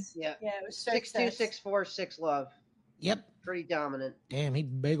sets. Yeah, it was straight 6-2, 6-4, 6-love. Yep, pretty dominant. Damn, he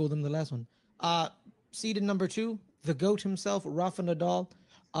bageled him the last one. Seeded number 2, the GOAT himself, Rafa Nadal.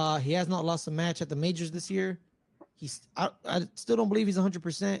 He has not lost a match at the majors this year. I still don't believe he's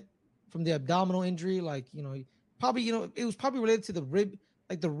 100% from the abdominal injury. Like, probably, it was probably related to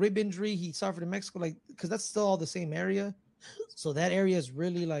the rib injury he suffered in Mexico, like, because that's still all the same area. So that area is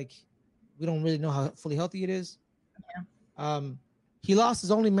really like, we don't really know how fully healthy it is. Yeah. He lost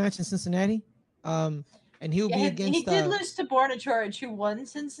his only match in Cincinnati. And he'll be against. He did lose to Borna Coric, who won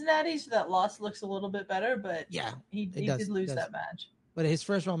Cincinnati, so that loss looks a little bit better. But yeah, he did lose that match. But his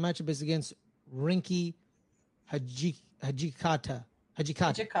first round matchup is against Rinky Hijikata.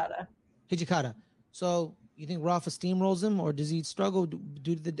 So you think Rafa steamrolls him, or does he struggle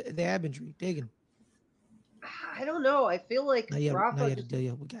due to the ab injury? Dagan. I don't know. I feel like Rafa.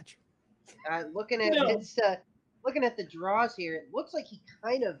 We got you. Looking at the draws here, it looks like he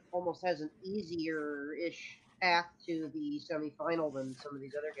kind of almost has an easier-ish path to the semifinal than some of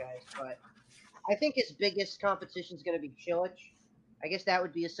these other guys. But I think his biggest competition is going to be Chilich. I guess that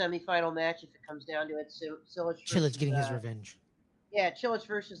would be a semifinal match if it comes down to it. Chilich getting his revenge. Yeah, Chilich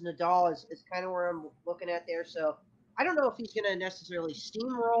versus Nadal is kind of where I'm looking at there. So I don't know if he's going to necessarily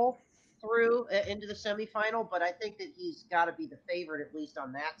steamroll through into the semifinal, but I think that he's got to be the favorite, at least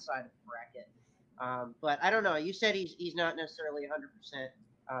on that side of the bracket. But I don't know. You said he's not necessarily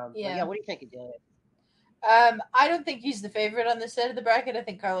 100%. Yeah. What do you think, Adelia? I don't think he's the favorite on this side of the bracket. I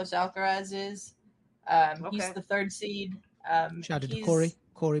think Carlos Alcaraz is. He's the 3rd seed. Shout out to Corey.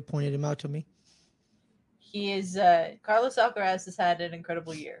 Corey pointed him out to me. He is. Carlos Alcaraz has had an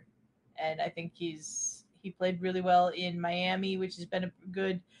incredible year, and I think he played really well in Miami, which has been a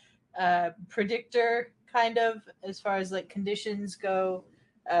good predictor, kind of, as far as like conditions go.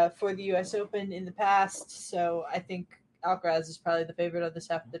 For the U.S. Open in the past, so I think Alcaraz is probably the favorite on this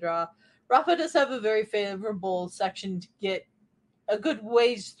half of the draw. Rafa does have a very favorable section to get a good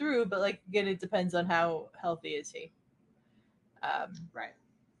ways through, but like again, it depends on how healthy is he. Right.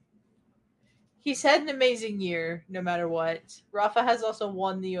 He's had an amazing year, no matter what. Rafa has also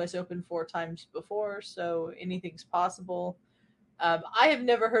won the U.S. Open 4 times before, so anything's possible. I have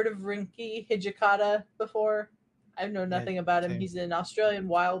never heard of Rinky Hijikata before. I know nothing about him. He's an Australian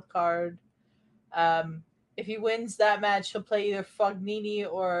wild card. If he wins that match, he'll play either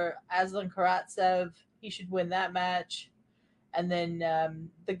Fognini or Aslan Karatsev. He should win that match. And then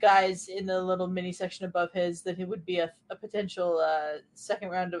the guys in the little mini section above his that he would be a potential second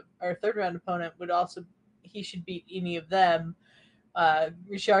round or third round opponent he should beat any of them.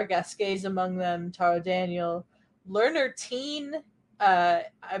 Richard Gasquet is among them. Taro Daniel. Lerner Teen, I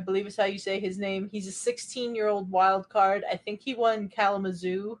believe is how you say his name. He's a 16-year-old wild card. I think he won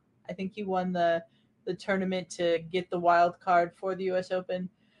Kalamazoo. I think he won the tournament to get the wild card for the U.S. Open.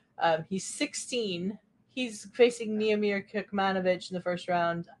 He's 16. He's facing Miomir Kekmanovic in the first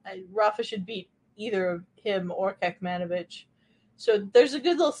round. Rafa should beat either him or Kekmanovic. So there's a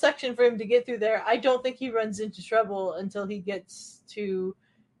good little section for him to get through there. I don't think he runs into trouble until he gets to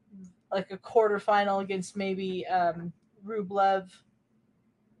like a quarterfinal against maybe Rublev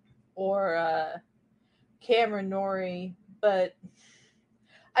or Cameron Norrie, but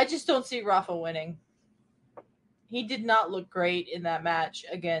I just don't see Rafa winning. He did not look great in that match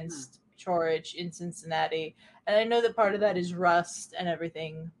against Chorich in Cincinnati, and I know that part of that is rust and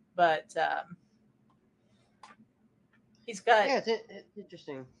everything, but he's got. Yeah, it's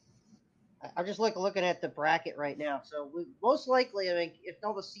interesting. I'm just looking at the bracket right now. So most likely, I mean, if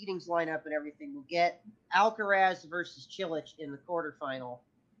all the seedings line up and everything, we'll get Alcaraz versus Cilic in the quarterfinal,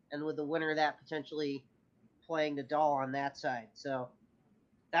 and with the winner of that potentially playing Nadal on that side. So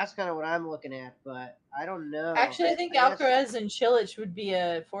that's kind of what I'm looking at. But I don't know. Actually, I think Alcaraz and Cilic would be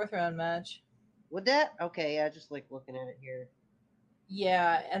a 4th round match. Would that? Okay, yeah, just like looking at it here.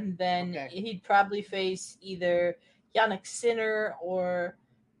 Yeah, and then he'd probably face either Yannick Sinner or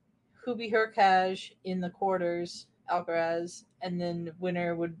Hubi Hurkacz in the quarters, Alcaraz, and then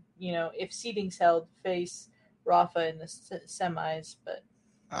winner would, if seeding's held, face Rafa in the semis. But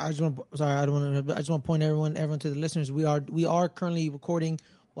I just want to point everyone to the listeners. We are currently recording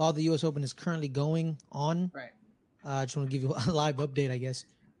while the U.S. Open is currently going on. Right. I just want to give you a live update. I guess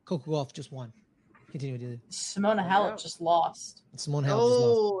Coco Gauff just won. Continue with it. Simona Halep just lost. Simona Halep just lost.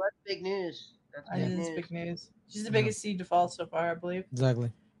 Oh, that's big news. That's big news. She's the biggest seed to fall so far, I believe.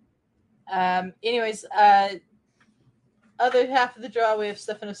 Exactly. Anyways, other half of the draw, we have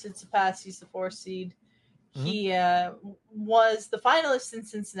Stefanos Tsitsipas. He's the 4th seed. Mm-hmm. He was the finalist in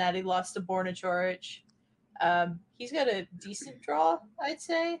Cincinnati, lost to Borna Coric. He's got a decent draw, I'd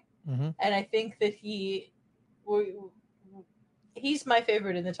say. Mm-hmm. And I think that he's my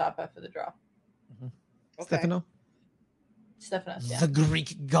favorite in the top half of the draw. Mm-hmm. Okay. Stefanos, yeah. The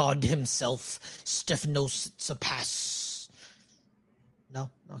Greek god himself, Stefanos Tsitsipas. No,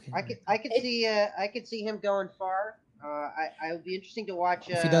 okay. I could see him going far. I would be interesting to watch.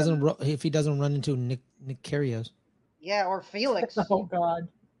 If he doesn't run into Nick Kyrgios. Yeah, or Felix. Oh God.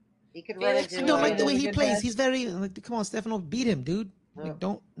 He could run into. I don't like the way he plays. He's very come on, Stefano, beat him, dude. No.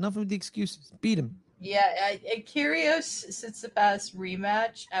 Like, nothing with the excuses. Beat him. Yeah, a Kyrgios Tsitsipas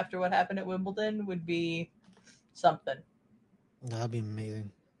rematch after what happened at Wimbledon would be something. That'd be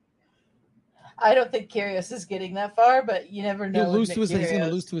amazing. I don't think Kyrgios is getting that far, but you never know. He's going to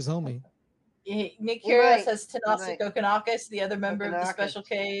lose to his homie. Nick Kyrgios has Tanasi Kokkinakis, the other member of the Special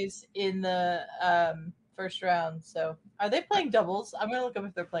Ks, in the first round. So, are they playing doubles? I'm going to look up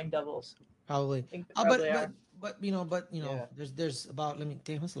if they're playing doubles. Probably. But there's about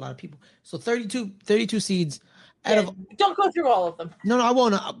that's a lot of people. So 32 seeds. Don't go through all of them. No, I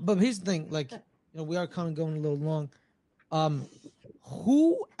won't. But here's the thing, we are kind of going a little long.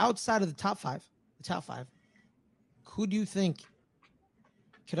 Who outside of the top five, who do you think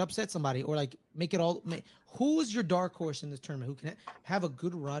could upset somebody or make it all? Who is your dark horse in this tournament? Who can have a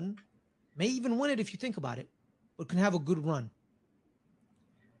good run, may even win it if you think about it, but can have a good run?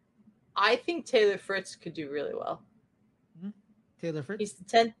 I think Taylor Fritz could do really well. Mm-hmm. Taylor Fritz.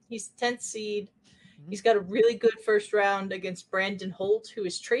 He's the 10th seed. Mm-hmm. He's got a really good first round against Brandon Holt, who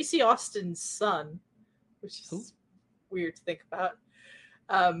is Tracy Austin's son, which is weird to think about.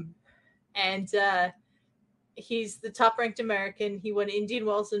 He's the top-ranked American. He won Indian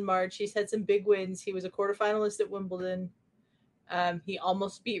Wells in March. He's had some big wins. He was a quarterfinalist at Wimbledon. He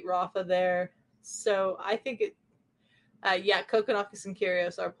almost beat Rafa there. So I think Kokkinakis and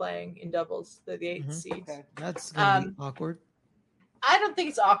Kyrgios are playing in doubles. They're the 8th seeds. Okay. That's gonna be awkward. I don't think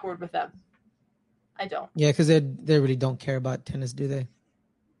it's awkward with them. I don't. Yeah, because they really don't care about tennis, do they?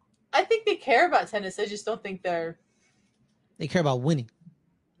 I think they care about tennis. I just don't think they're. They care about winning,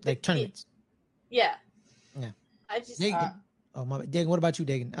 tournaments. Yeah. I just. Dagan. Dagan, what about you,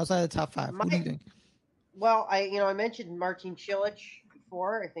 Dagan? Outside of the top 5, who do you think? Well, I mentioned Martin Cilic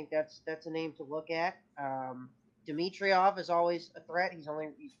before. I think that's a name to look at. Dimitrov is always a threat. He's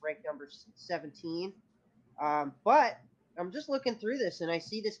ranked number 17. But I'm just looking through this, and I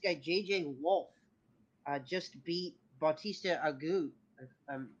see this guy JJ Wolf just beat Bautista Agut.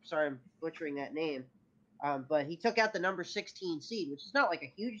 I'm sorry, I'm butchering that name. But he took out the number 16 seed, which is not like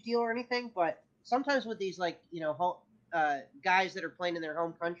a huge deal or anything. But sometimes with these guys that are playing in their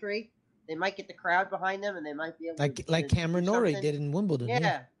home country, they might get the crowd behind them, and they might be able to Cameron Norrie did in Wimbledon.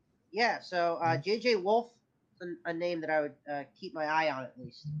 Yeah. So JJ Wolf, a name that I would keep my eye on at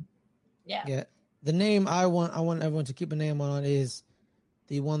least. Yeah. The name I want everyone to keep a name on is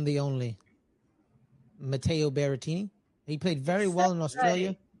the one, the only Matteo Berrettini. He played very well in Australia.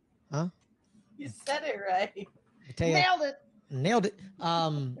 Right. Huh? You said it right. Matteo, nailed it.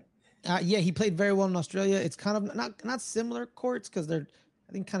 He played very well in Australia. It's kind of not similar courts because they're,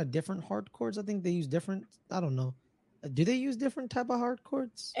 I think, kind of different hard courts. I think they use different. I don't know. Do they use different type of hard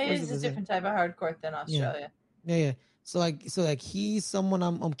courts? It is a different type of hard court than Australia. Yeah. So he's someone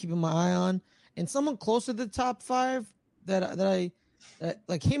I'm keeping my eye on, and someone closer to the top 5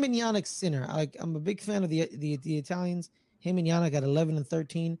 like him and Yannick Sinner. I'm a big fan of the Italians. Him and Yannick at 11 and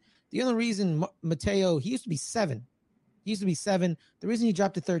 13. The only reason Matteo, he used to be 7. The reason he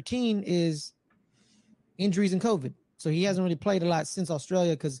dropped to 13 is injuries and COVID. So he hasn't really played a lot since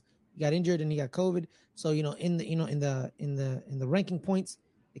Australia because he got injured and he got COVID. So in the ranking points,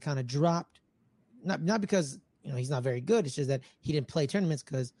 it kind of dropped. Not because he's not very good. It's just that he didn't play tournaments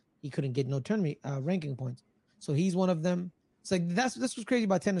because he couldn't get no tournament ranking points. So he's one of them. It's like this was crazy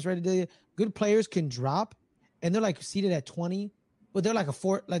about tennis, right, Adelia? Good players can drop, and they're like seated at 20, but they're like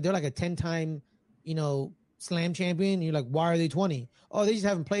they're like a 10-time, slam champion. You're like, why are they 20? Oh, they just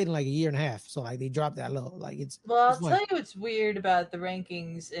haven't played in like a year and a half, so like they dropped that low. Like Well, I'll tell you what's weird about the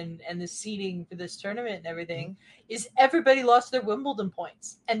rankings and the seeding for this tournament and everything is everybody lost their Wimbledon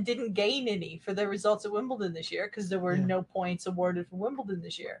points and didn't gain any for their results at Wimbledon this year because there were no points awarded for Wimbledon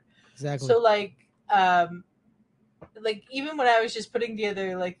this year. Exactly. So like even when I was just putting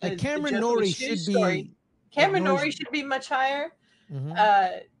together like Cameron Norrie should be Cameron Norrie should be much higher.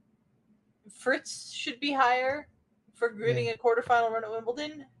 Fritz should be higher for getting a quarterfinal run at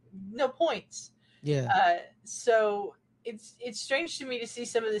Wimbledon. No points. Yeah. So it's strange to me to see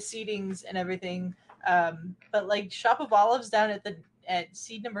some of the seedings and everything. But like Shapovalov's down at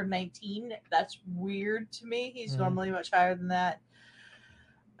seed number 19. That's weird to me. He's normally much higher than that.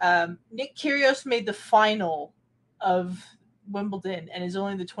 Nick Kyrgios made the final of Wimbledon and is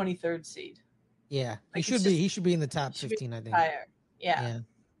only the 23rd seed. Yeah, like he should be in the top 15, I think. Higher. Yeah.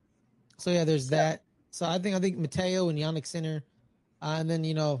 So there's that. So I think Matteo and Yannick Sinner, and then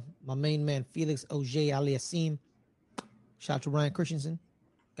my main man Felix Auger-Aliassime. Shout out to Ryan Christensen.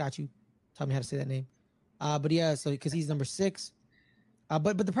 Got you. Taught me how to say that name. But yeah, so because he's number 6.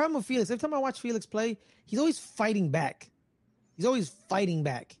 But the problem with Felix, every time I watch Felix play, he's always fighting back.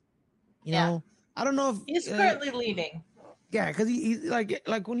 You know, I don't know if he's currently leading. Yeah, because he's like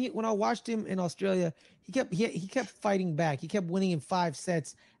when I watched him in Australia, he kept fighting back. He kept winning in 5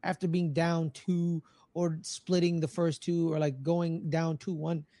 sets after being down 2 or splitting the first 2 or like going down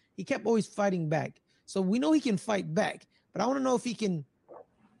 2-1. He kept always fighting back. So we know he can fight back, but I want to know if he can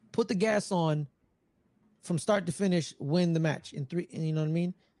put the gas on from start to finish, win the match in 3. You know what I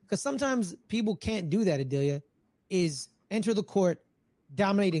mean? Because sometimes people can't do that. Adelia is enter the court,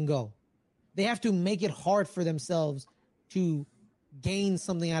 dominate and go. They have to make it hard for themselves to gain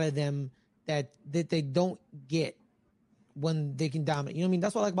something out of them that they don't get when they can dominate. You know what I mean?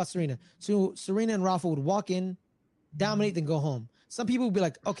 That's what I like about Serena. So Serena and Rafa would walk in, dominate, then go home. Some people would be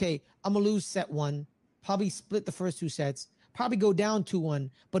like, okay, I'm going to lose set 1, probably split the first 2 sets, probably go down 2-1,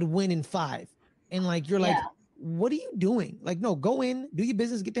 but win in 5. And like, you're like, what are you doing? Like, no, go in, do your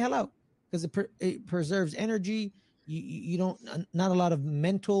business, get the hell out. Because it preserves energy. You don't, not a lot of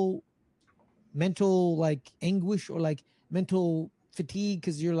mental like anguish or like mental fatigue,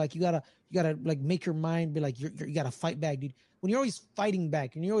 because you're like you gotta like make your mind be like you gotta fight back, dude. When you're always fighting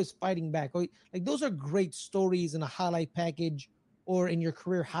back like those are great stories in a highlight package or in your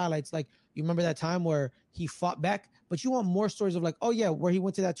career highlights. Like, you remember that time where he fought back, but you want more stories of like, oh yeah, where he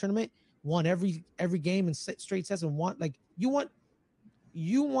went to that tournament, won every game in straight sets, and won. Like, you want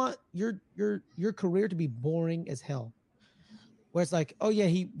your career to be boring as hell, where it's like, oh yeah,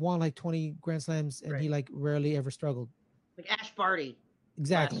 he won like 20 Grand Slams and he like rarely ever struggled. Like Ash Barty.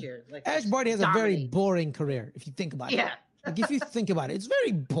 Exactly. Last year. Like, Ash Barty has a very boring career if you think about it. Yeah. Like, if you think about it, it's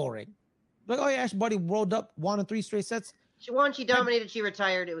very boring. Like, oh yeah, Ash Barty rolled up, won in 3 straight sets. She won, she dominated, she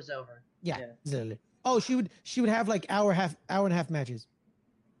retired, it was over. Yeah. Literally. Oh, she would have like hour and a half matches,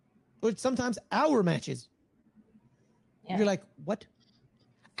 or sometimes hour matches. Yeah. You're like, what?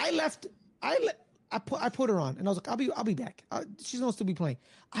 I put her on, and I was like, I'll be back. She's gonna still be playing.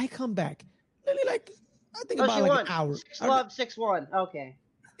 I come back, literally like, I think about like an hour. 6-love, 6-1. Okay.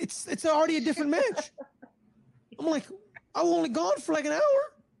 It's already a different match. I'm like, I was only gone for like an hour.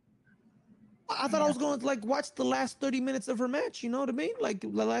 I thought I was going to like watch the last 30 minutes of her match. You know what I mean? Like the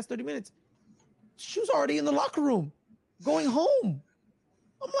last 30 minutes. She was already in the locker room, going home.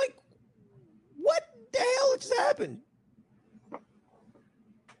 I'm like, what the hell just happened?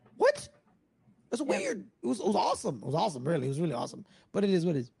 What? That's weird. It was awesome. It was awesome, really. It was really awesome. But it is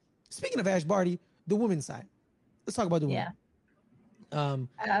what it is. Speaking of Ash Barty, the women's side. Let's talk about the women.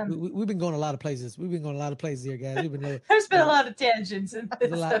 We've been going a lot of places. We've been going a lot of places here, guys. There's been a lot of tangents in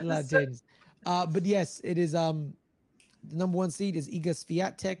this a lot of tangents. But yes, it is the number 1 seed is Iga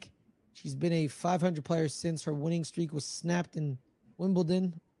Swiatek. She's been a 500 player since her winning streak was snapped in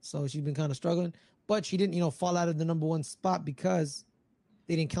Wimbledon. So she's been kind of struggling. But she didn't, fall out of the number 1 spot because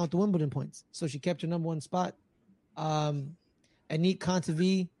they didn't count the Wimbledon points. So she kept her number 1 spot. Anik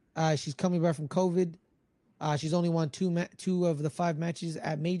Kantavi, she's coming back from COVID. She's only won two of the 5 matches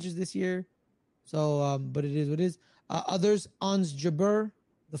at majors this year. So, but it is what it is. Others, Ons Jabeur,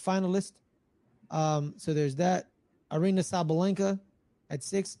 the finalist. So there's that. Arena Sabalenka at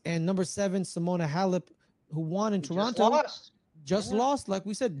 6. And number 7, Simona Halep, who won in Toronto. Just lost, like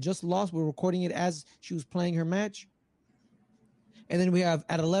we said, just lost. We're recording it as she was playing her match. And then we have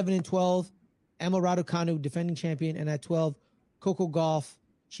at 11 and 12, Emma Raducanu, defending champion. And at 12, Coco Gauff.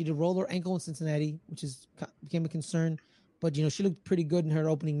 She did roll her ankle in Cincinnati, which became a concern. But, she looked pretty good in her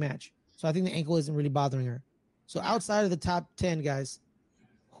opening match. So I think the ankle isn't really bothering her. So outside of the top 10, guys,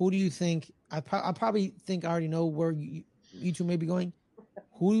 who do you think? I probably think I already know where you two may be going.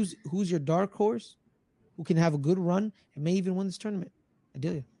 Who's your dark horse who can have a good run and may even win this tournament?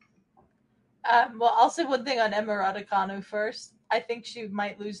 Adelia. Well, I'll say one thing on Emma Raducanu first. I think she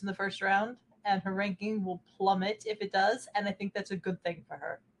might lose in the first round, and her ranking will plummet if it does, and I think that's a good thing for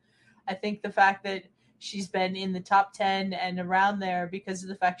her. I think the fact that she's been in the top 10 and around there because of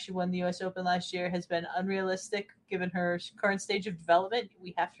the fact she won the U.S. Open last year has been unrealistic given her current stage of development.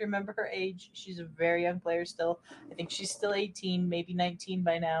 We have to remember her age. She's a very young player still. I think she's still 18, maybe 19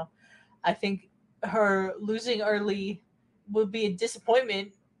 by now. I think her losing early would be a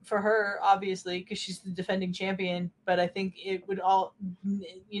disappointment for her, obviously, because she's the defending champion, but I think it would all,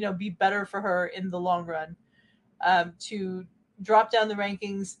 be better for her in the long run to drop down the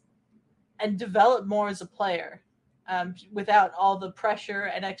rankings and develop more as a player without all the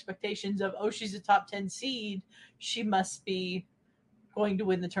pressure and expectations of, she's a top 10 seed. She must be going to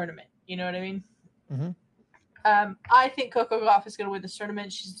win the tournament. You know what I mean? Mm-hmm. I think Coco Gauff is going to win this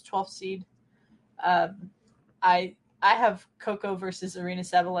tournament. She's the 12th seed. I have Coco versus Arena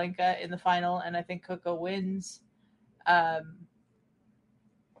Sabalenka in the final, and I think Coco wins.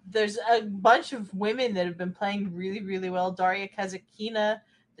 There's a bunch of women that have been playing really, really well. Daria Kazatkina,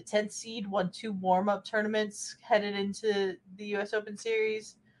 the 10th seed, won 2 warm-up tournaments headed into the U.S. Open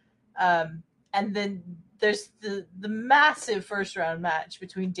Series. And then there's the massive first-round match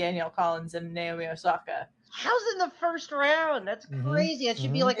between Danielle Collins and Naomi Osaka. How's in the first round? That's crazy. That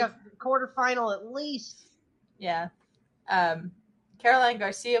should be like a quarterfinal at least. Yeah. Caroline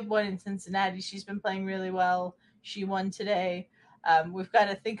Garcia won in Cincinnati. She's been playing really well. She won today. We've got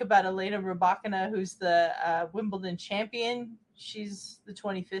to think about Elena Rybakina, who's the Wimbledon champion. She's the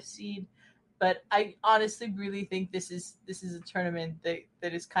 25th seed. But I honestly really think this is a tournament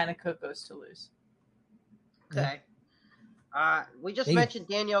that is kind of Coco's to lose. Okay. We just mentioned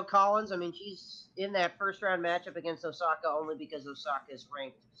Danielle Collins. I mean, she's in that first round matchup against Osaka only because Osaka is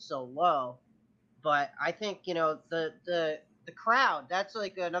ranked so low. But I think, the crowd, that's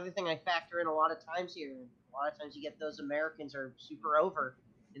like another thing I factor in a lot of times here. A lot of times you get those Americans are super over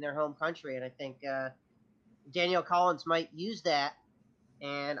in their home country. And I think Danielle Collins might use that.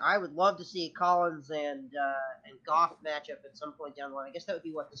 And I would love to see Collins and Goff matchup at some point down the line. I guess that would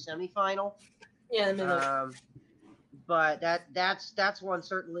be, the semifinal? Yeah, the middle. But that's one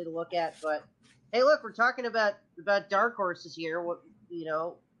certainly to look at. But, hey, look, we're talking about dark horses here.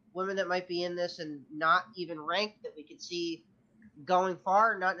 Women that might be in this and not even ranked that we could see going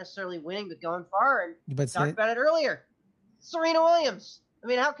far, not necessarily winning, but going far. And you talked about it earlier. Serena Williams. I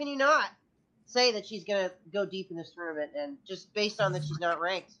mean, how can you not say that she's going to go deep in this tournament? And just based on that she's not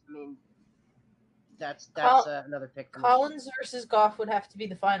ranked, I mean, that's another pick. Collins versus Goff would have to be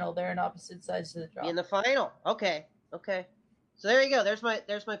the final. They're on opposite sides of the draw. In the final. Okay. So there you go. There's my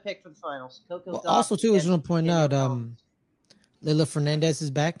pick for the finals. Coco Gauff. Also, too, I just want to point out, Lila Fernandez is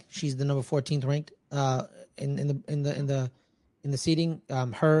back. She's the number 14th ranked in the seeding.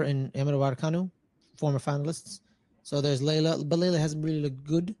 Her and Emma Raducanu, former finalists. So there's Layla, but Layla hasn't really looked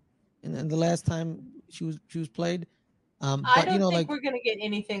good in the last time she was played. But, I don't think we're going to get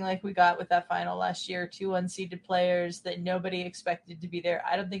anything like we got with that final last year. 2 unseeded players that nobody expected to be there.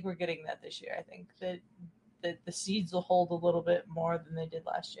 I don't think we're getting that this year. I think that the seeds will hold a little bit more than they did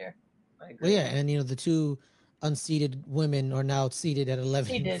last year. I agree. Well, yeah, and the 2 unseeded women are now seated at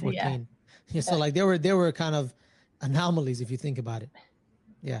 11 and 14. Yeah. So like they were kind of anomalies if you think about it.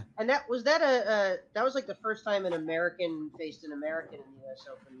 Yeah. And that was like the first time an American faced an American in the U.S.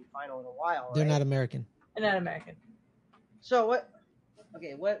 Open final in a while. Right? They're not American. They're not American. So what?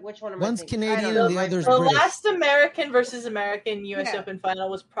 Okay, which one am I One's thinking? Canadian and the other's The British. last American versus American U.S. Open final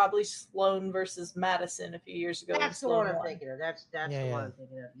was probably Sloane versus Madison a few years ago. That's the one I'm thinking of. That's the one I'm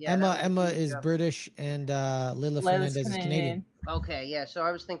thinking of. Yeah, Emma is British and Lila Fernandez is Canadian. Okay, yeah. So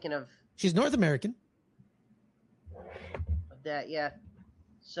I was thinking of. She's North American. That, yeah.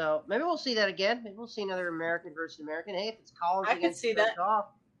 So maybe we'll see that again. Maybe we'll see another American versus American. Hey, if it's Collins I could see that. Goff,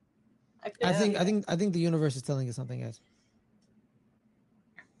 I think the universe is telling us something, guys.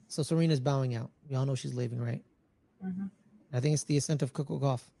 So Serena's bowing out. We all know she's leaving, right? Mm-hmm. I think it's the ascent of Coco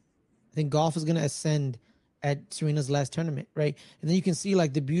Gauff. I think Gauff is gonna ascend at Serena's last tournament, right? And then you can see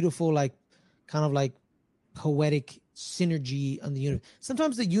like the beautiful, like kind of like poetic synergy on the universe.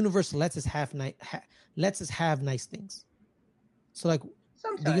 Sometimes the universe lets us have nice things. So like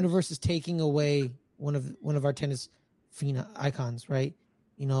Sometimes. the universe is taking away one of our tennis icons, right?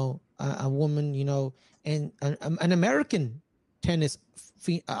 You know, a woman, you know, and an American tennis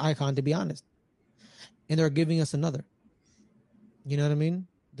icon, to be honest, and they're giving us another. You know what I mean?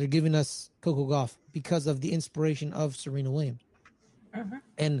 They're giving us Coco Gauff because of the inspiration of Serena Williams. Mm-hmm.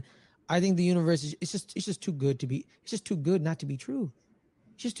 And I think the universe is it's just too good to be. It's just too good not to be true.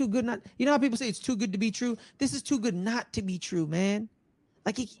 It's just too good not. You know how people say it's too good to be true. This is too good not to be true, man.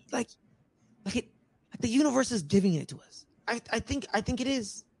 Like the universe is giving it to us. I think it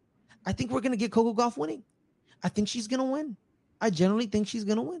is. I think we're gonna get Coco Gauff winning. I think she's gonna win. I generally think she's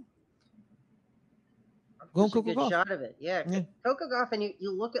gonna win. Go That's a Coco good Gauff. shot of it. Yeah. Yeah. Coco Gauff, and you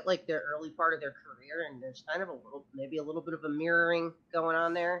look at like their early part of their career, and there's kind of maybe a little bit of a mirroring going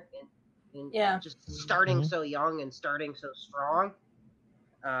on there, and just starting so young and starting so strong.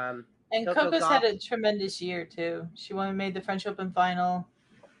 And Coco's had a tremendous year too. She made the French Open final.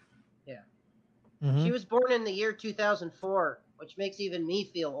 Yeah. Mm-hmm. She was born in the year 2004, which makes even me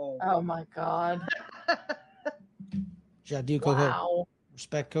feel old. Oh my God. J'adore Coco. Wow.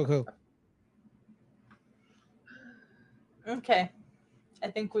 Respect Coco. Okay. I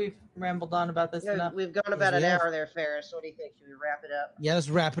think we've rambled on about this enough. We've gone about an hour there, Ferris. What do you think? Should we wrap it up? Yeah, let's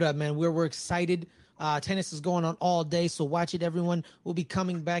wrap it up, man. We're excited. Tennis is going on all day, so watch it, everyone. We'll be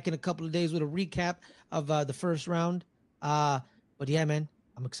coming back in a couple of days with a recap of the first round. But yeah, man,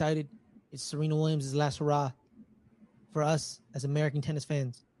 I'm excited. It's Serena Williams' last hurrah for us as American tennis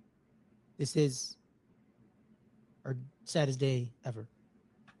fans. This is our saddest day ever.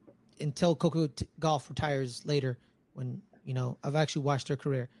 Until Coco Gauff retires later, when you know I've actually watched her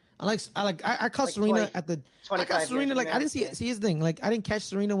career. I caught Serena 20, at the. I 25 caught Serena years like from I now. didn't see his thing. Like I didn't catch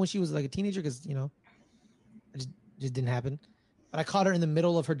Serena when she was like a teenager because you know, it just didn't happen. But I caught her in the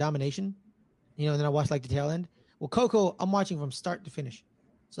middle of her domination, you know, and then I watched like the tail end. Well, Coco, I'm watching from start to finish,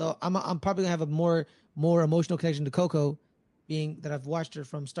 so I'm probably gonna have a more emotional connection to Coco, being that I've watched her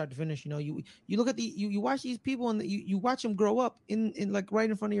from start to finish. You know, you look at you watch these people and you watch them grow up in like right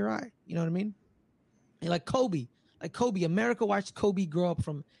in front of your eye. You know what I mean? And like Kobe, America watched Kobe grow up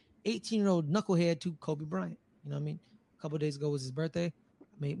from 18-year-old knucklehead to Kobe Bryant. You know what I mean? A couple of days ago was his birthday.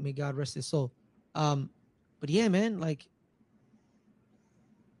 May God rest his soul. But yeah, man, like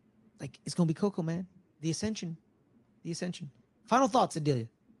it's gonna be Coco, man. The ascension. Final thoughts, Adelia.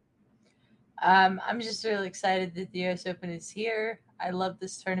 I'm just really excited that the US Open is here. I love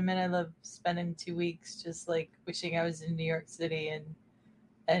this tournament. I love spending 2 weeks just like wishing I was in New York City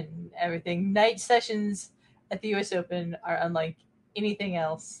and everything. Night sessions at the US Open are unlike anything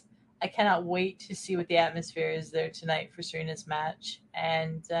else. I cannot wait to see what the atmosphere is there tonight for Serena's match.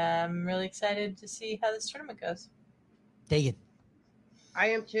 And I'm really excited to see how this tournament goes. Dagan. I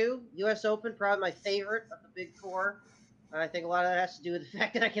am too. US Open, probably my favorite of the big four. I think a lot of that has to do with the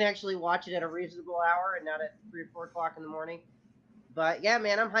fact that I can actually watch it at a reasonable hour and not at 3 or 4 o'clock in the morning. But yeah,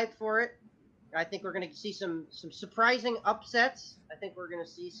 man, I'm hyped for it. I think we're going to see some surprising upsets. I think we're going to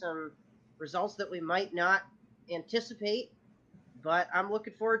see some results that we might not anticipate. But I'm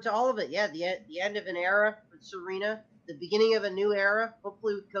looking forward to all of it. Yeah, the end of an era with Serena, the beginning of a new era,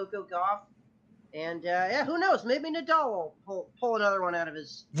 hopefully with Coco Gauff. And yeah, who knows? Maybe Nadal will pull another one out of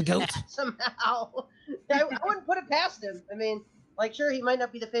his The GOAT. hat somehow. I wouldn't put it past him. I mean, like, sure, he might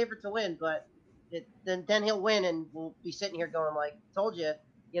not be the favorite to win, but then he'll win, and we'll be sitting here going like, "Told you,"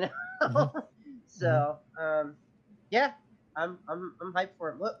 you know. Mm-hmm. So yeah, I'm hyped for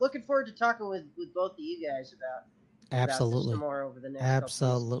it. Looking forward to talking with both of you guys about Absolutely. this some more over the next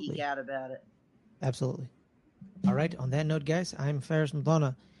Absolutely. couple weeks. Geek out about it. Absolutely. All right. On that note, guys, I'm Ferris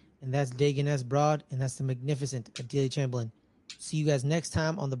Madonna, and that's Dagan S. Broad, and that's the magnificent Adelia Chamberlain. See you guys next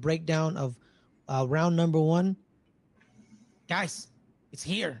time on the breakdown of round number 1. Guys, it's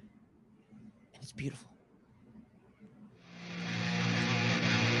here, and it's beautiful.